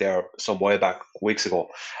about it there some while back, weeks ago.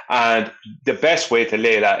 And the best way to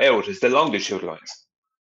lay that out is the longitude lines,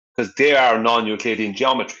 because they are non-Euclidean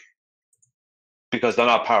geometry, because they're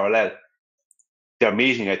not parallel. They're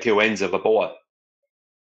meeting at two ends of a ball.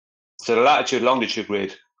 So the latitude, longitude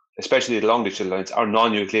grid, especially the longitude lines, are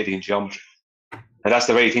non-Euclidean geometry. And that's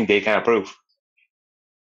the very thing they can't prove.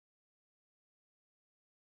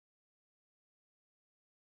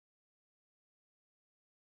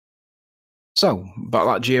 So, about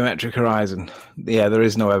that geometric horizon, yeah, there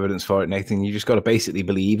is no evidence for it, Nathan. You just got to basically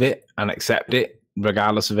believe it and accept it,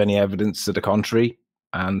 regardless of any evidence to the contrary,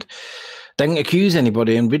 and then accuse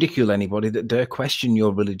anybody and ridicule anybody that dare question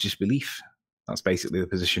your religious belief. That's basically the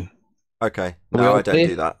position. Okay, no, I don't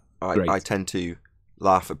do that. I tend to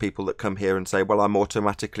laugh at people that come here and say, well, I'm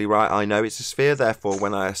automatically right. I know it's a sphere, therefore,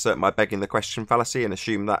 when I assert my begging the question fallacy and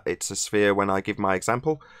assume that it's a sphere when I give my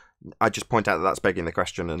example, I just point out that that's begging the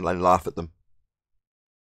question and then laugh at them.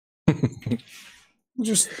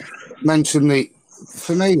 Just mention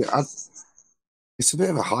for me, it's a bit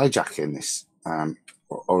of a hijacking this,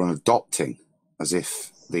 or an adopting, as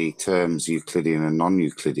if the terms Euclidean and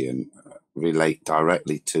non-Euclidean relate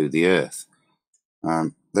directly to the Earth.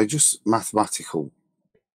 They're just mathematical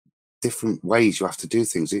different ways you have to do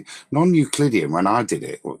things. Non-Euclidean, when I did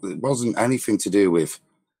it wasn't anything to do with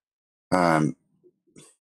the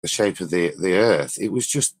shape of the Earth. It was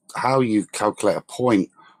just how you calculate a point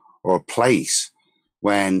or a place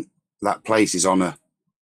when that place is on a.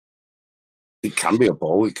 It can be a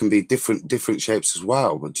ball. It can be different shapes as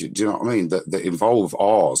well. But do you know what I mean? That involve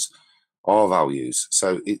R values.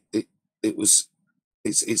 So it's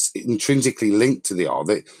intrinsically linked to the R.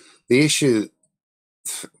 The issue,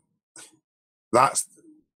 that's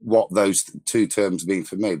what those two terms mean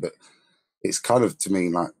for me. But it's kind of, to me,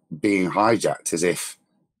 like being hijacked as if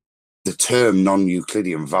the term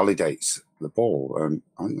non-Euclidean validates the ball, and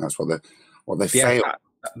I think that's what they fail.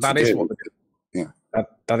 That is what they do. Yeah,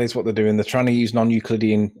 that is what they're doing. They're trying to use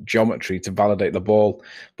non-Euclidean geometry to validate the ball.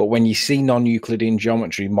 But when you see non-Euclidean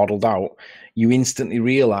geometry modeled out, you instantly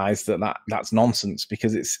realize that's nonsense,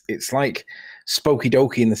 because it's like spooky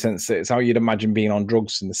dokey in the sense that it's how you'd imagine being on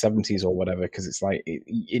drugs in the 70s or whatever, because it's like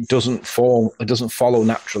it doesn't follow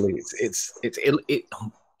naturally.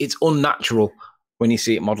 It's unnatural when you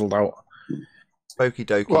see it modeled out. Spooky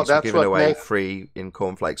dokies were given away free in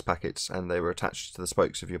cornflakes packets, and they were attached to the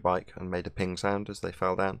spokes of your bike and made a ping sound as they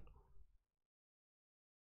fell down.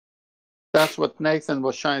 That's what Nathan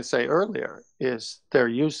was trying to say earlier, is they're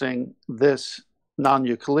using this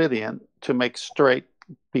non-Euclidean to make straight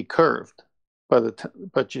be curved,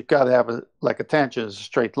 but you got to have a tangent is a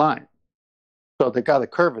straight line, so they got to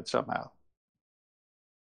curve it somehow.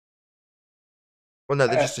 Well, no,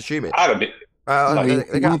 they just assume it.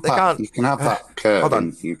 They can't. You can have that curve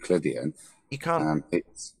in Euclidean. You can't.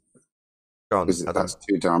 That's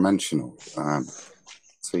two-dimensional.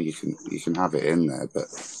 So you can have it in there, but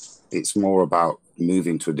it's more about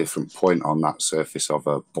moving to a different point on that surface of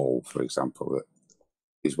a ball, for example. That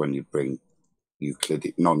is when you bring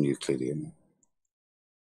non-Euclidean.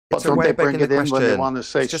 But don't they bring it in when they want to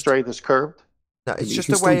say straight is curved? No, it's just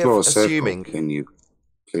a way of assuming.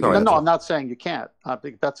 No, I'm not saying you can't. I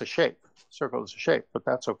think that's a shape. Circle is a shape, but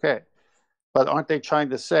that's okay. But aren't they trying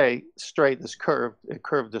to say straight is curved and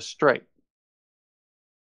curved is straight?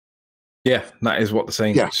 Yeah, that is what they're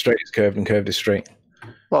saying. Yeah. Straight is curved and curved is straight.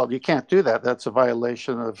 Well, you can't do that. That's a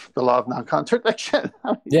violation of the law of non-contradiction.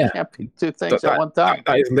 You can't be two things at one time.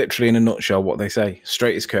 That is literally, in a nutshell, what they say.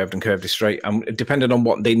 Straight is curved and curved is straight. And depending on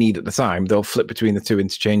what they need at the time, they'll flip between the two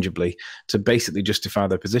interchangeably to basically justify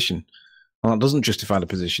their position. Well, that doesn't justify the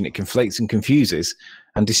position. It conflates and confuses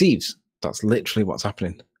and deceives. That's literally what's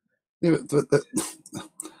happening. Yeah, but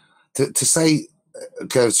to say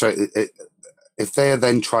curved straight, if they're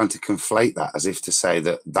then trying to conflate that as if to say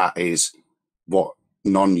that is what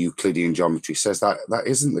non-Euclidean geometry says, that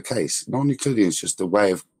isn't the case. Non-Euclidean is just a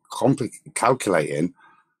way of calculating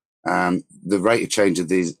the rate of change of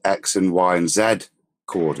these x and y and z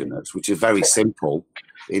coordinates, which is very simple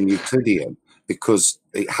in Euclidean because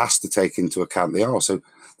it has to take into account the r. So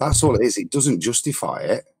that's all it is. It doesn't justify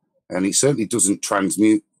it, and it certainly doesn't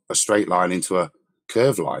transmute a straight line into a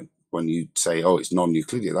curved line when you say, oh, it's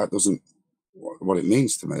non-Euclidean. That doesn't what it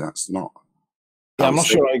means to me. That's not. Yeah, I'm not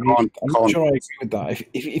sure I agree. I'm not sure I agree with that.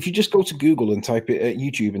 If you just go to Google and type it at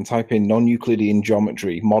YouTube and type in non-Euclidean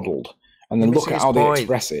geometry modeled, and then look at how they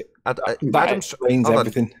express it, that explains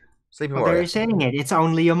everything. They're saying it's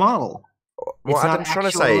only a model. What Adam's trying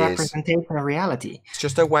to say is representation of reality. It's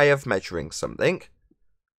just a way of measuring something,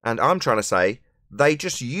 and I'm trying to say they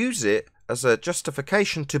just use it as a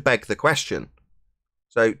justification to beg the question.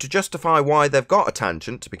 So to justify why they've got a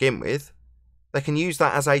tangent to begin with, they can use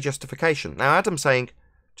that as a justification. Now, Adam's saying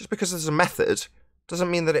just because there's a method doesn't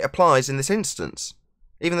mean that it applies in this instance,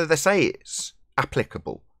 even though they say it's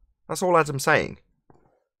applicable. That's all Adam's saying.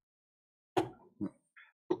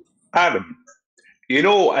 Adam, you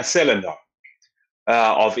know a cylinder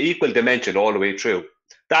of equal dimension all the way through,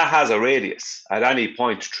 that has a radius at any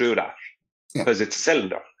point through that because it's a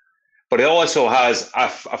cylinder. But it also has a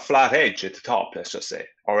flat edge at the top, let's just say,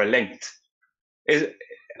 or a length. The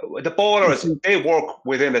ballers, they work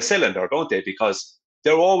within a cylinder, don't they? Because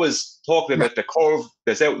they're always talking about the curve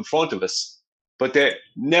that's out in front of us, but they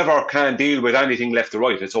never can deal with anything left or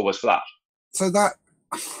right. It's always flat. So that,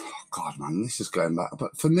 oh God, man, this is going back.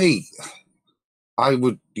 But for me, I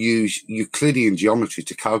would use Euclidean geometry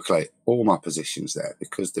to calculate all my positions there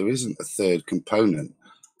because there isn't a third component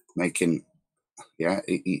making,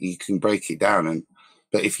 you can break it down.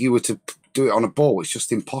 But if you were to do it on a ball, it's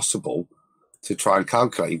just impossible to try and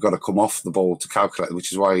calculate. You've got to come off the ball to calculate,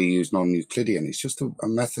 which is why you use non-Euclidean. It's just a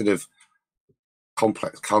method of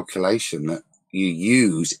complex calculation that you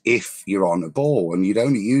use if you're on a ball, and you'd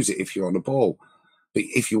only use it if you're on a ball. But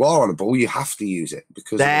if you are on a ball, you have to use it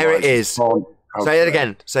because there it is. Say it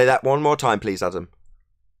again. Say that one more time, please, Adam.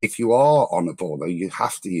 if you are on a ball, though, you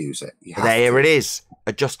have to use it. You have There to. it is,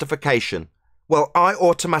 a justification. Well, I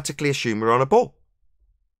automatically assume we're on a ball.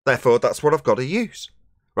 Therefore, that's what I've got to use,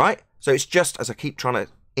 right? So it's just, as I keep trying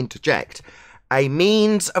to interject, a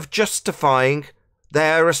means of justifying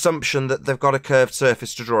their assumption that they've got a curved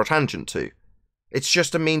surface to draw a tangent to. It's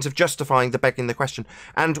just a means of justifying the begging the question.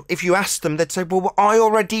 And if you ask them, they'd say, well, I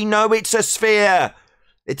already know it's a sphere.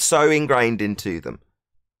 It's so ingrained into them.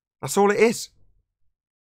 That's all it is.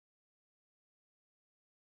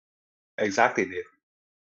 Exactly, Dave.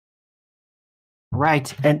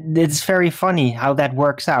 Right, and it's very funny how that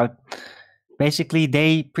works out. Basically,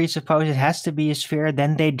 they presuppose it has to be a sphere,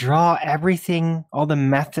 then they draw everything, all the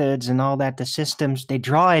methods and all that, the systems, they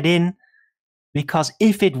draw it in, because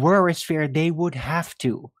if it were a sphere, they would have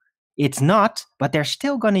to. It's not, but they're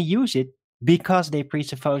still going to use it because they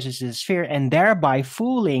presuppose it's a sphere, and thereby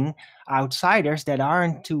fooling outsiders that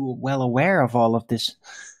aren't too well aware of all of this,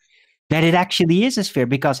 that it actually is a sphere,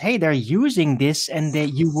 because, hey, they're using this and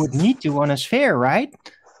you would need to on a sphere, right?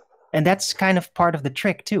 And that's kind of part of the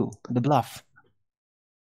trick too, the bluff.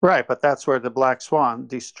 Right, but that's where the black swan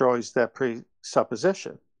destroys that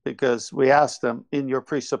presupposition, because we asked them, in your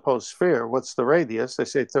presupposed sphere, what's the radius? They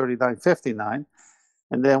say 3959,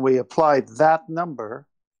 and then we applied that number,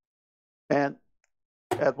 and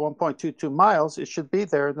at 1.22 miles, it should be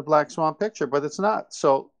there in the black swan picture, but it's not.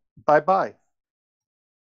 So bye-bye.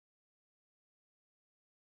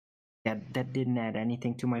 Yeah, that didn't add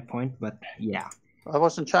anything to my point, but yeah. I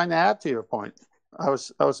wasn't trying to add to your point. I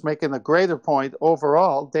was making a greater point.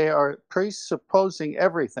 Overall, they are presupposing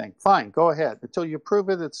everything. Fine, go ahead. Until you prove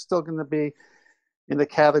it, it's still going to be in the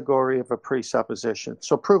category of a presupposition.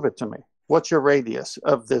 So prove it to me. What's your radius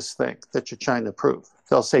of this thing that you're trying to prove?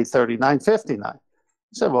 They'll say 3959. I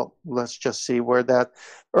said, well, let's just see where that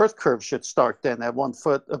Earth curve should start then at 1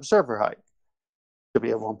 foot observer height. It should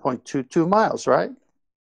be at 1.22 miles, right?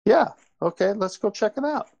 Yeah, okay, let's go check it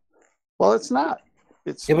out. Well, it's not.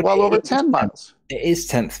 It's well over 10 miles. It is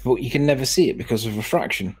 10th, but you can never see it because of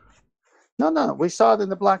refraction. No, we saw it in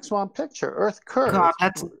the black swan picture. Earth curve. God,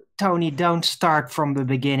 Tony, don't start from the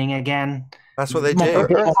beginning again. That's what they do.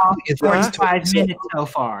 45 minutes so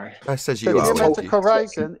far. I said The you are. geometric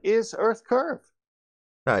horizon is Earth curve.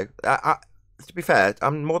 No, to be fair,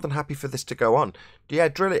 I'm more than happy for this to go on. Yeah,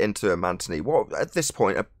 drill it into him, Anthony. What, at this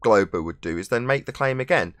point, a glober would do is then make the claim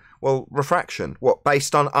again. Well, refraction. What,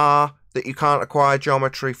 based on R that you can't acquire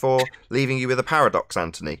geometry for, leaving you with a paradox,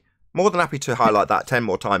 Anthony? More than happy to highlight that 10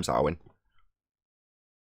 more times, Arwin.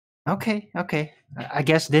 Okay. I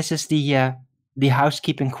guess this is the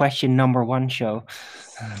housekeeping question number 1 show.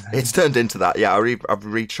 It's turned into that. Yeah, I've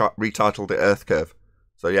retitled it Earth Curve.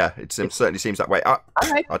 So yeah, it certainly seems that way. I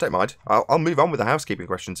don't mind. I'll move on with the housekeeping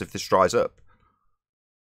questions if this dries up.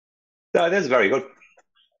 No, that's very good.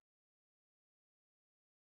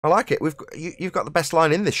 I like it. You've got the best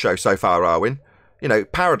line in this show so far, Arwin. You know,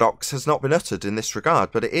 paradox has not been uttered in this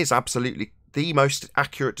regard, but it is absolutely the most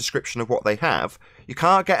accurate description of what they have. You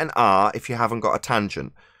can't get an R if you haven't got a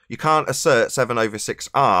tangent. You can't assert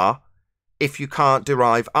 7/6R if you can't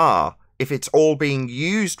derive R. If it's all being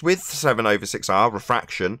used with 7/6R,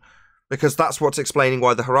 refraction, because that's what's explaining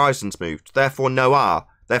why the horizon's moved. Therefore, no R.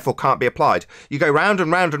 Therefore, can't be applied. You go round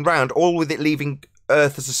and round and round, all with it leaving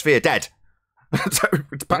Earth as a sphere dead. So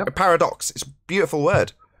it's paradox. It's a beautiful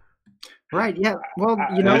word. Right, yeah. Well,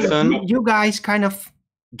 you know, you guys kind of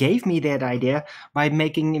gave me that idea by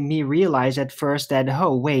making me realize at first that,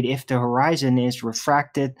 oh, wait, if the horizon is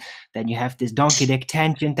refracted, then you have this donkey dick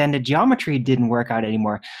tangent and the geometry didn't work out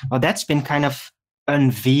anymore. Well, that's been kind of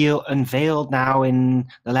unveiled now in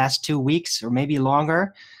the last 2 weeks or maybe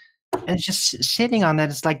longer. And it's just sitting on that.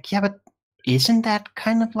 It's like, yeah, but isn't that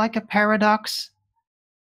kind of like a paradox?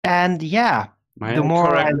 And yeah, the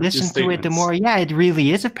more I listen to it, the more, yeah, it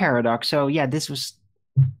really is a paradox. So yeah, it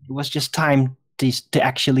was just time to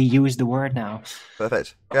actually use the word now.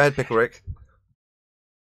 Perfect. Go ahead, Pickle Rick.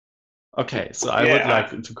 Okay, so I would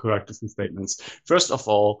like to correct these statements. First of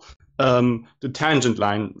all, the tangent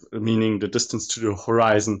line, meaning the distance to the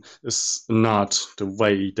horizon, is not the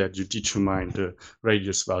way that you determine the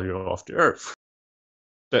radius value of the Earth.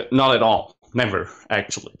 Not at all. Never,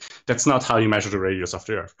 actually. That's not how you measure the radius of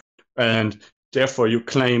the Earth. And therefore, you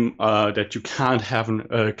claim that you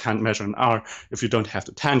can't measure an R if you don't have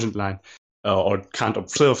the tangent line, or can't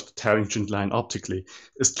observe the tangent line optically,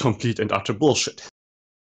 is complete and utter bullshit.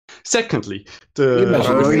 Secondly, firstly,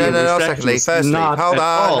 hold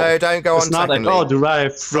on, no, don't go on. It's not at all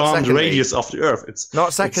derived from the radius of the Earth. It's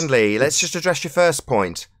not secondly. Let's just address your first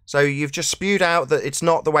point. So you've just spewed out that it's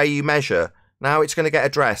not the way you measure. Now it's going to get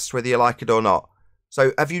addressed, whether you like it or not.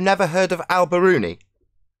 So have you never heard of Al-Biruni?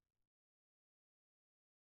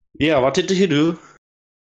 Yeah, what did he do?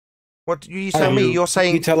 What you tell me? You're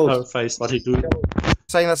saying You tell us. Paraphrase what he do.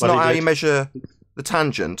 saying that's What not he how did. you measure the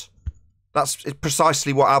tangent. That's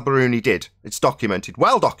precisely what Al-Biruni did. It's documented,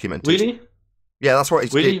 well documented. Really? Yeah, that's what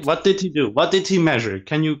it's Really? did. What did he do? What did he measure?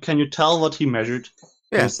 Can you tell what he measured?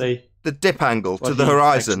 Can Yeah. you say The dip angle to what the he actually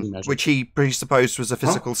horizon, measured? which he presupposed was a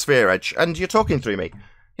physical sphere edge. And you're talking through me.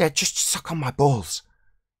 Yeah, just suck on my balls.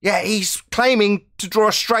 Yeah, he's claiming to draw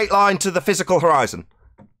a straight line to the physical horizon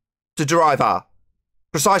to derive R.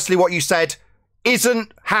 Precisely what you said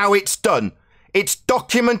isn't how it's done. It's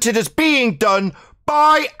documented as being done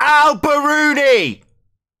by Al-Biruni.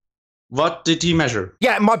 What did he measure?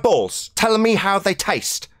 Yeah, my balls. Telling me how they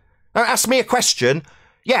taste. Don't ask me a question.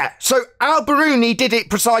 Yeah, so Al-Biruni did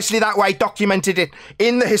it precisely that way, documented it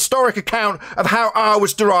in the historic account of how R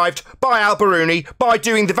was derived by Al-Biruni by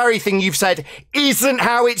doing the very thing you've said isn't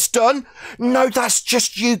how it's done. No, that's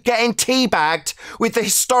just you getting teabagged with the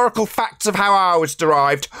historical facts of how R was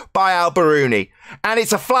derived by Al-Biruni. And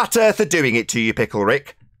it's a flat earther doing it to you, Pickle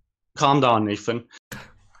Rick. Calm down, Nathan.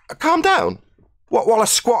 Calm down. What, while I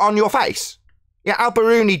squat on your face? Yeah,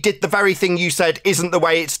 Al-Biruni did the very thing you said isn't the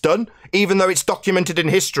way it's done, even though it's documented in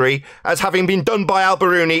history as having been done by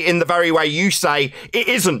Al-Biruni in the very way you say it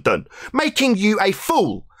isn't done. Making you a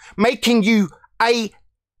fool. Making you a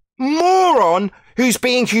moron who's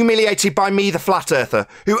being humiliated by me, the flat earther,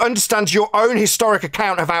 who understands your own historic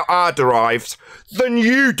account of how R derives than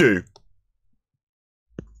you do.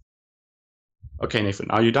 Okay, Nathan,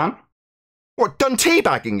 are you done? What, done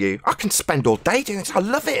teabagging you? I can spend all day doing this. I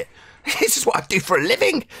love it. This is what I do for a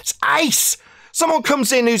living. It's ace. Someone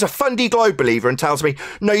comes in who's a fundy globe believer and tells me,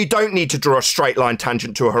 no, you don't need to draw a straight line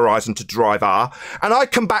tangent to a horizon to derive R. And I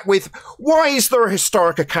come back with, why is there a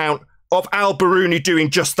historic account of Al-Biruni doing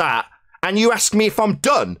just that? And you ask me if I'm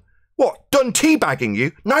done. What, done teabagging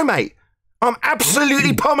you? No, mate. I'm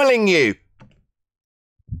absolutely pummeling you.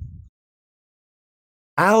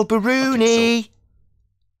 Al-Biruni. Okay,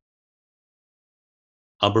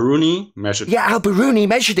 Al-Biruni measured. Yeah, Al-Biruni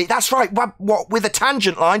measured it. That's right. What, with a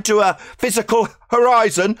tangent line to a physical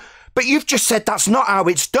horizon? But you've just said that's not how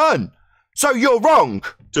it's done. So you're wrong.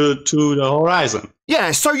 To the horizon.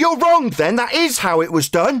 Yeah, so you're wrong then. That is how it was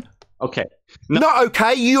done. Okay. Not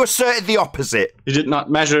okay. You asserted the opposite. He did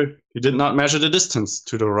not measure. He did not measure the distance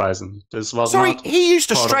to the horizon. This was Sorry, not he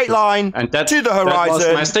used a part of straight this. line And that, to the that was my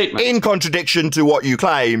horizon statement. in contradiction to what you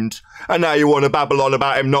claimed. And now you want to babble on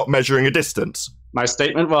about him not measuring a distance. My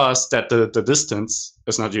statement was that the distance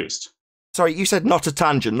is not used. Sorry, you said not a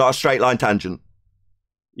tangent, not a straight line tangent.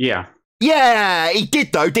 Yeah. Yeah, he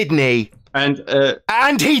did though, didn't he? And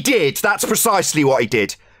he did. That's precisely what he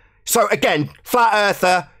did. So again, flat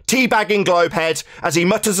earther, teabagging globehead, as he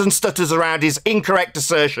mutters and stutters around his incorrect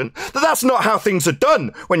assertion that that's not how things are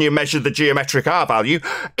done when you measure the geometric R value,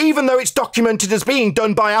 even though it's documented as being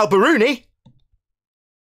done by Al-Biruni.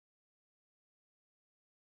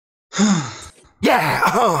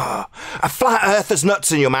 Yeah, a flat earther's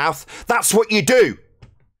nuts in your mouth. That's what you do.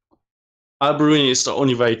 Al-Biruni is the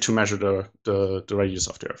only way to measure the radius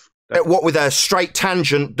of the Earth. What, with a straight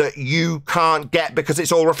tangent that you can't get because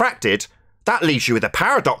it's all refracted? That leaves you with a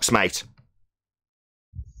paradox, mate.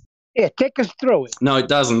 Yeah, take us through it. No, it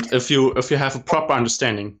doesn't. If you have a proper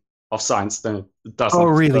understanding of science, then it doesn't. Oh,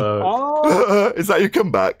 really? Is that your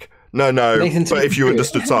comeback? No, Nathan, but if you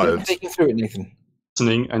understood science. Take you through it, Nathan.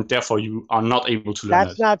 And therefore you are not able to learn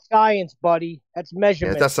That's it. not science, buddy. That's Yeah,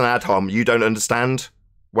 measurement. that's an ad hom. You don't understand?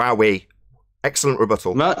 Wowee. Excellent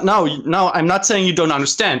rebuttal. No, I'm not saying you don't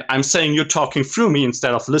understand. I'm saying you're talking through me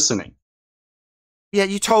instead of listening. Yeah,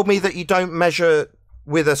 you told me that you don't measure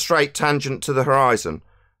with a straight tangent to the horizon.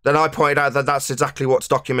 Then I pointed out that that's exactly what's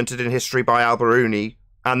documented in history by Al-Biruni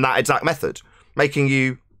and that exact method, making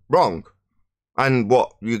you wrong. And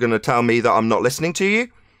what, you're going to tell me that I'm not listening to you?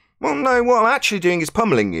 Well, no, what I'm actually doing is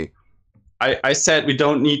pummeling you. I said we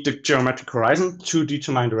don't need the geometric horizon to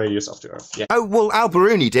determine the radius of the Earth. Yeah. Oh, well,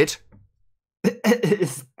 Al-Biruni did.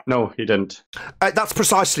 No, he didn't. That's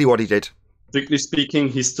precisely what he did. Strictly speaking,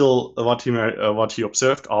 he's still what he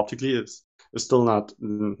observed optically is still not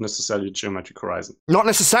necessarily geometric horizon. Not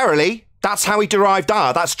necessarily. That's how he derived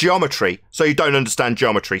R. That's geometry. So you don't understand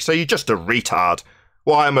geometry. So you're just a retard.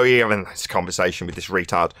 Why am I having this conversation with this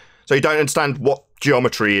retard? So you don't understand what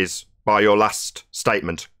geometry is by your last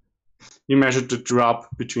statement. He measured the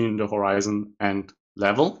drop between the horizon and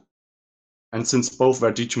level. And since both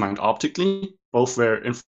were determined optically, both were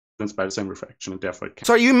influenced by the same refraction, and therefore it can.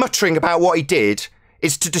 So you muttering about what he did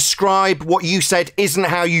is to describe what you said isn't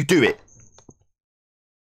how you do it.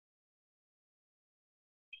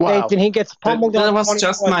 Wow. Nathan, he gets pummeled That on was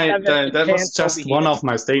just my 24/7 that was chance just over one here. of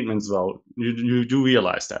my statements, though. You do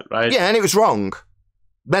realize that, right? Yeah, and it was wrong.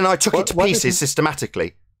 Then I took it to What pieces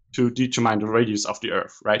systematically. To determine the radius of the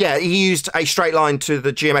Earth, right? Yeah, he used a straight line to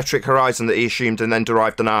the geometric horizon that he assumed and then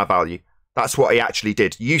derived an R value. That's what he actually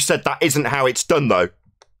did. You said that isn't how it's done, though.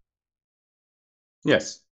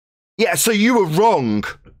 Yes. Yeah, so you were wrong.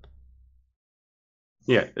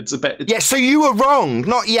 Yeah, it's a bit. Yeah, so you were wrong.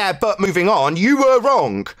 Not yeah, but moving on, you were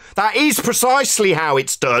wrong. That is precisely how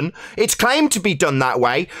it's done. It's claimed to be done that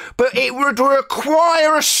way, but it would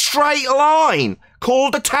require a straight line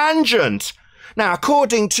called a tangent. Now,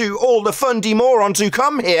 according to all the fundy morons who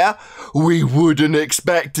come here, we wouldn't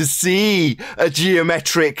expect to see a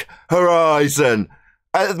geometric horizon.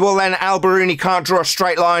 Well, then Al-Biruni can't draw a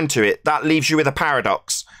straight line to it. That leaves you with a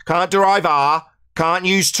paradox. Can't derive R, can't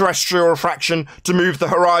use terrestrial refraction to move the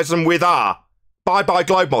horizon with R. Bye-bye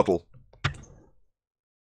globe model.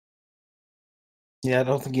 Yeah, I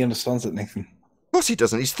don't think he understands it, Nathan. Of course he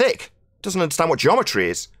doesn't. He's thick. Doesn't understand what geometry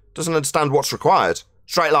is. Doesn't understand what's required.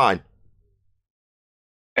 Straight line.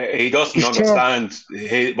 He doesn't understand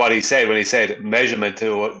what he said when he said measurement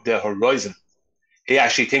to the horizon. He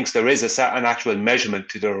actually thinks there is an actual measurement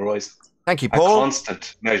to the horizon. Thank you, Paul. A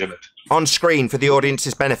constant measurement. On screen for the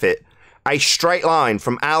audience's benefit, a straight line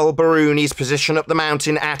from Al-Biruni's position up the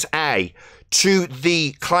mountain at A to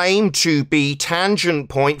the claim to be tangent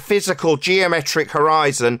point physical geometric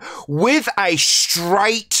horizon with a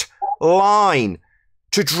straight line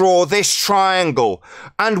to draw this triangle.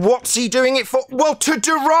 And what's he doing it for? Well, to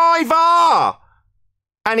derive R!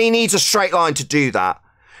 And he needs a straight line to do that.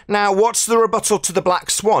 Now, what's the rebuttal to the black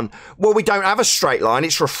swan? Well, we don't have a straight line,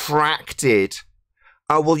 it's refracted.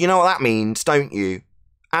 Oh, well, you know what that means, don't you?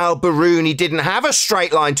 Al-Biruni didn't have a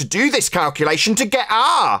straight line to do this calculation to get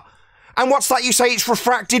R. And what's that you say it's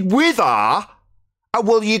refracted with R? Oh,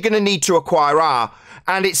 well, you're going to need to acquire R.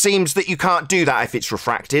 And it seems that you can't do that if it's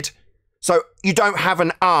refracted. So you don't have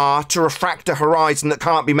an R to refract a horizon that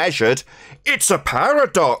can't be measured. It's a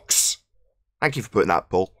paradox. Thank you for putting that,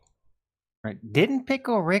 Paul. Right. Didn't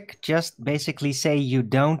Pickle Rick just basically say you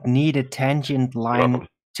don't need a tangent line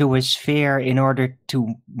to a sphere in order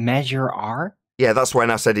to measure R? Yeah, that's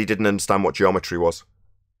when I said he didn't understand what geometry was.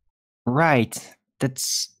 Right.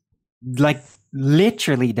 That's like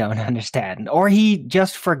literally don't understand. Or he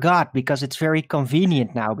just forgot because it's very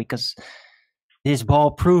convenient now because his ball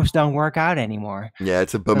proofs don't work out anymore. Yeah,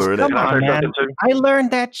 it's a bummer, isn't it? Come on, man. I learned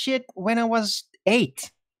that shit when I was 8.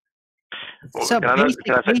 Well, So can I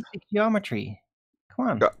basic geometry. Come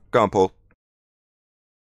on. Go on, Paul.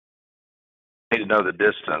 need to know the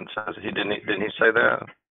distance. Didn't he say that?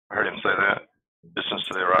 I heard him say that. Distance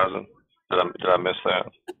to the horizon. Did I miss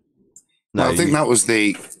that? No, I think that was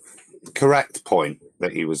the correct point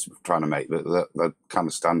that he was trying to make, the kind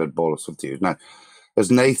of standard ball of subterfuge. Now, as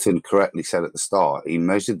Nathan correctly said at the start, he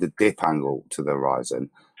measured the dip angle to the horizon,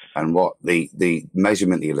 and what the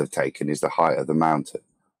measurement he'll have taken is the height of the mountain,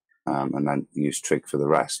 and then use trig for the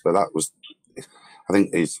rest. But that was, I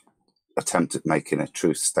think, his attempt at making a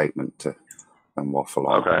truth statement to and waffle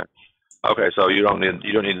on. Okay. So you don't need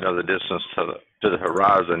to know the distance to the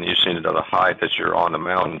horizon. You just need to know the height that you're on the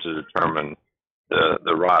mountain to determine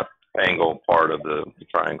the right angle part of the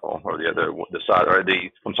triangle, or the side, or the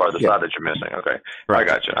side that you're missing. Okay, right. I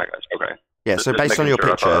got you. Okay. Yeah. So based on your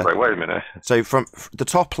picture, I was like, wait a minute. So from the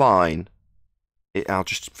top line, I'll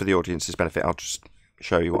just, for the audience's benefit, I'll just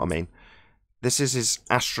show you what I mean. This is his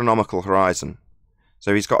astronomical horizon.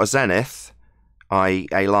 So he's got a zenith, i.e.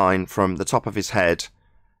 a line from the top of his head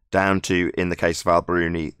down to, in the case of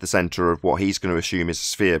Al-Biruni, the centre of what he's going to assume is a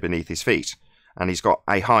sphere beneath his feet. And he's got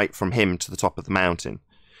a height from him to the top of the mountain.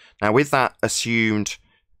 Now, with that assumed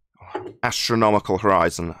astronomical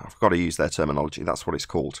horizon, I've got to use their terminology, that's what it's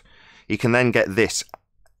called. He can then get this.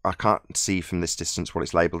 I can't see from this distance what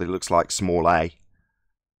it's labelled. It looks like small a.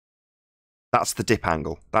 That's the dip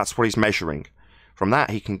angle. That's what he's measuring. From that,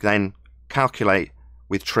 he can then calculate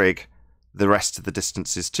with trig the rest of the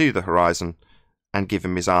distances to the horizon and give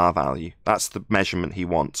him his R value. That's the measurement he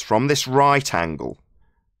wants from this right angle,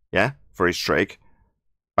 yeah, for his trig,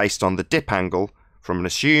 based on the dip angle from an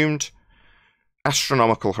assumed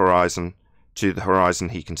astronomical horizon to the horizon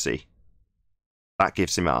he can see. That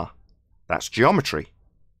gives him R. That's geometry.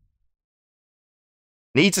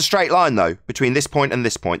 Needs a straight line, though, between this point and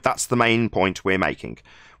this point. That's the main point we're making.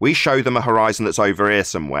 We show them a horizon that's over here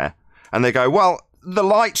somewhere, and they go, well, the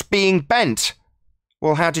light's being bent.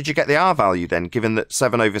 Well, how did you get the R value then, given that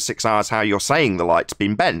 7/6R is how you're saying the light's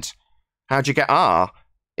been bent? How'd you get R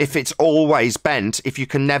if it's always bent, if you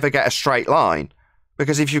can never get a straight line?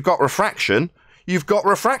 Because if you've got refraction, you've got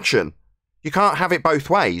refraction. You can't have it both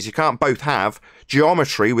ways. You can't both have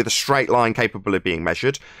geometry with a straight line capable of being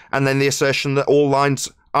measured, and then the assertion that all lines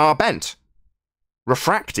are bent,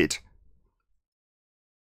 refracted.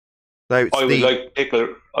 So I would like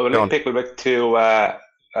Picklewick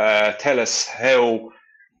to tell us how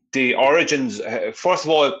the origins. First of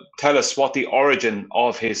all, tell us what the origin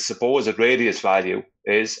of his supposed radius value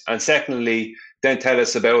is, and secondly, then tell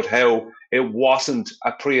us about how it wasn't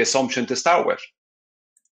a pre-assumption to start with.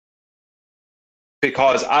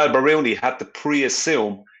 Because Al-Biruni had to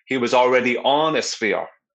pre-assume he was already on a sphere,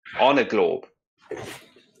 on a globe,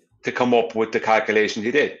 to come up with the calculation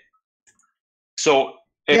he did. So,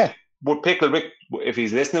 would Picklewick, if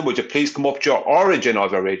he's listening, would you please come up with your origin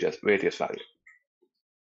of your radius value?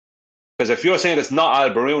 Because if you're saying it's not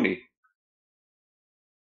Al-Biruni,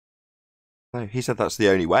 no, he said that's the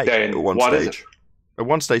only way. Then at one what is stage. it? At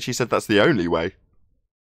one stage, he said that's the only way.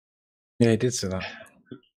 Yeah, he did say that.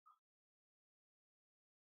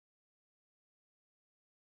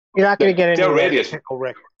 You're not going to get Their anywhere radius. with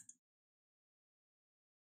Picklewick.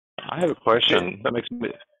 I have a question. That makes me.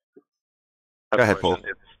 Go ahead, Paul.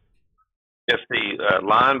 If the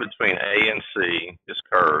line between A and C is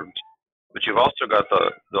curved, but you've also got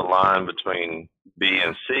the line between B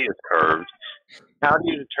and C is curved, how do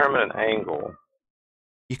you determine an angle?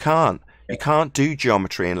 You can't. You can't do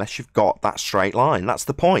geometry unless you've got that straight line. That's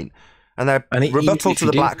the point. And their rebuttal to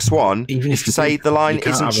the black swan is to say the line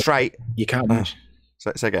isn't straight. You can't.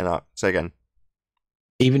 Say again. Say again.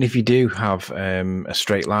 Even if you do have a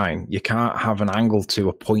straight line, you can't have an angle to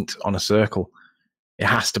a point on a circle. It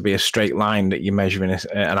has to be a straight line that you're measuring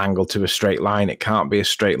an angle to a straight line. It can't be a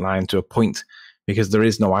straight line to a point because there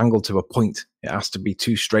is no angle to a point. It has to be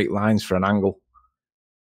two straight lines for an angle.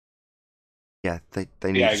 Yeah,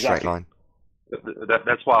 they need a straight line.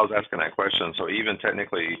 That's why I was asking that question. So even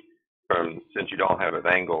technically, since you don't have an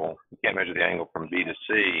angle, you can't measure the angle from B to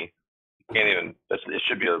C. You can't even. It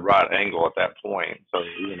should be a right angle at that point. So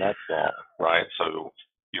even that's wrong, right? So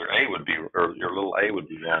your A would be, or your little a would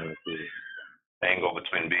be wrong with the angle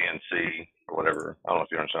between B and C or whatever. I don't know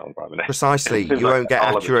if you understand what I'm talking about. Precisely, you won't get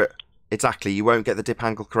accurate. Exactly, you won't get the dip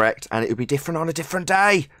angle correct, and it would be different on a different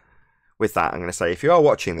day. With that, I'm going to say, if you are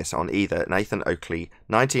watching this on either Nathan Oakley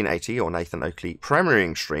 1980 or Nathan Oakley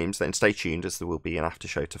premiering streams, then stay tuned as there will be an after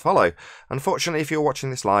show to follow. Unfortunately, if you're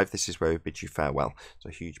watching this live, this is where we bid you farewell. So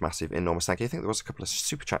a huge, massive, enormous thank you. I think there was a couple of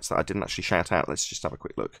super chats that I didn't actually shout out. Let's just have a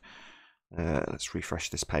quick look. Let's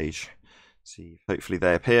refresh this page. See, hopefully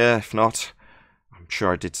they appear. If not, I'm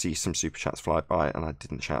sure I did see some super chats fly by and I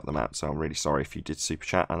didn't shout them out, so I'm really sorry if you did super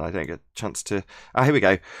chat and I don't get a chance to. Here we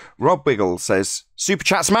go. Rob Wiggle says, super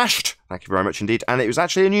chat smashed. Thank you very much indeed. And it was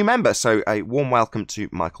actually a new member, so a warm welcome to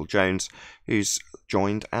Michael Jones, who's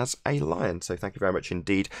joined as a lion. So thank you very much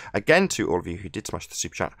indeed. Again, to all of you who did smash the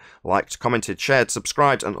super chat, liked, commented, shared,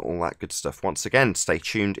 subscribed, and all that good stuff. Once again, stay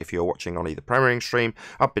tuned if you're watching on either premiering stream.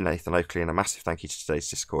 I've been Nathan Oakley, and a massive thank you to today's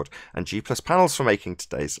Discord and G+ Panels for making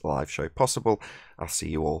today's live show possible. I'll see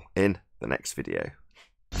you all in the next video.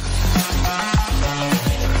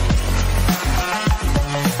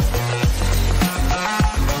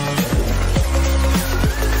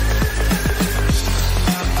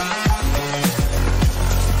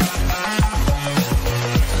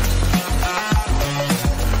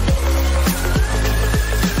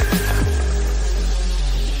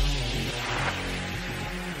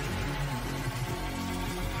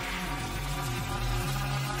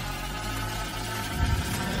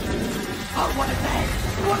 Oh, what a day!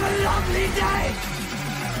 What a lovely day!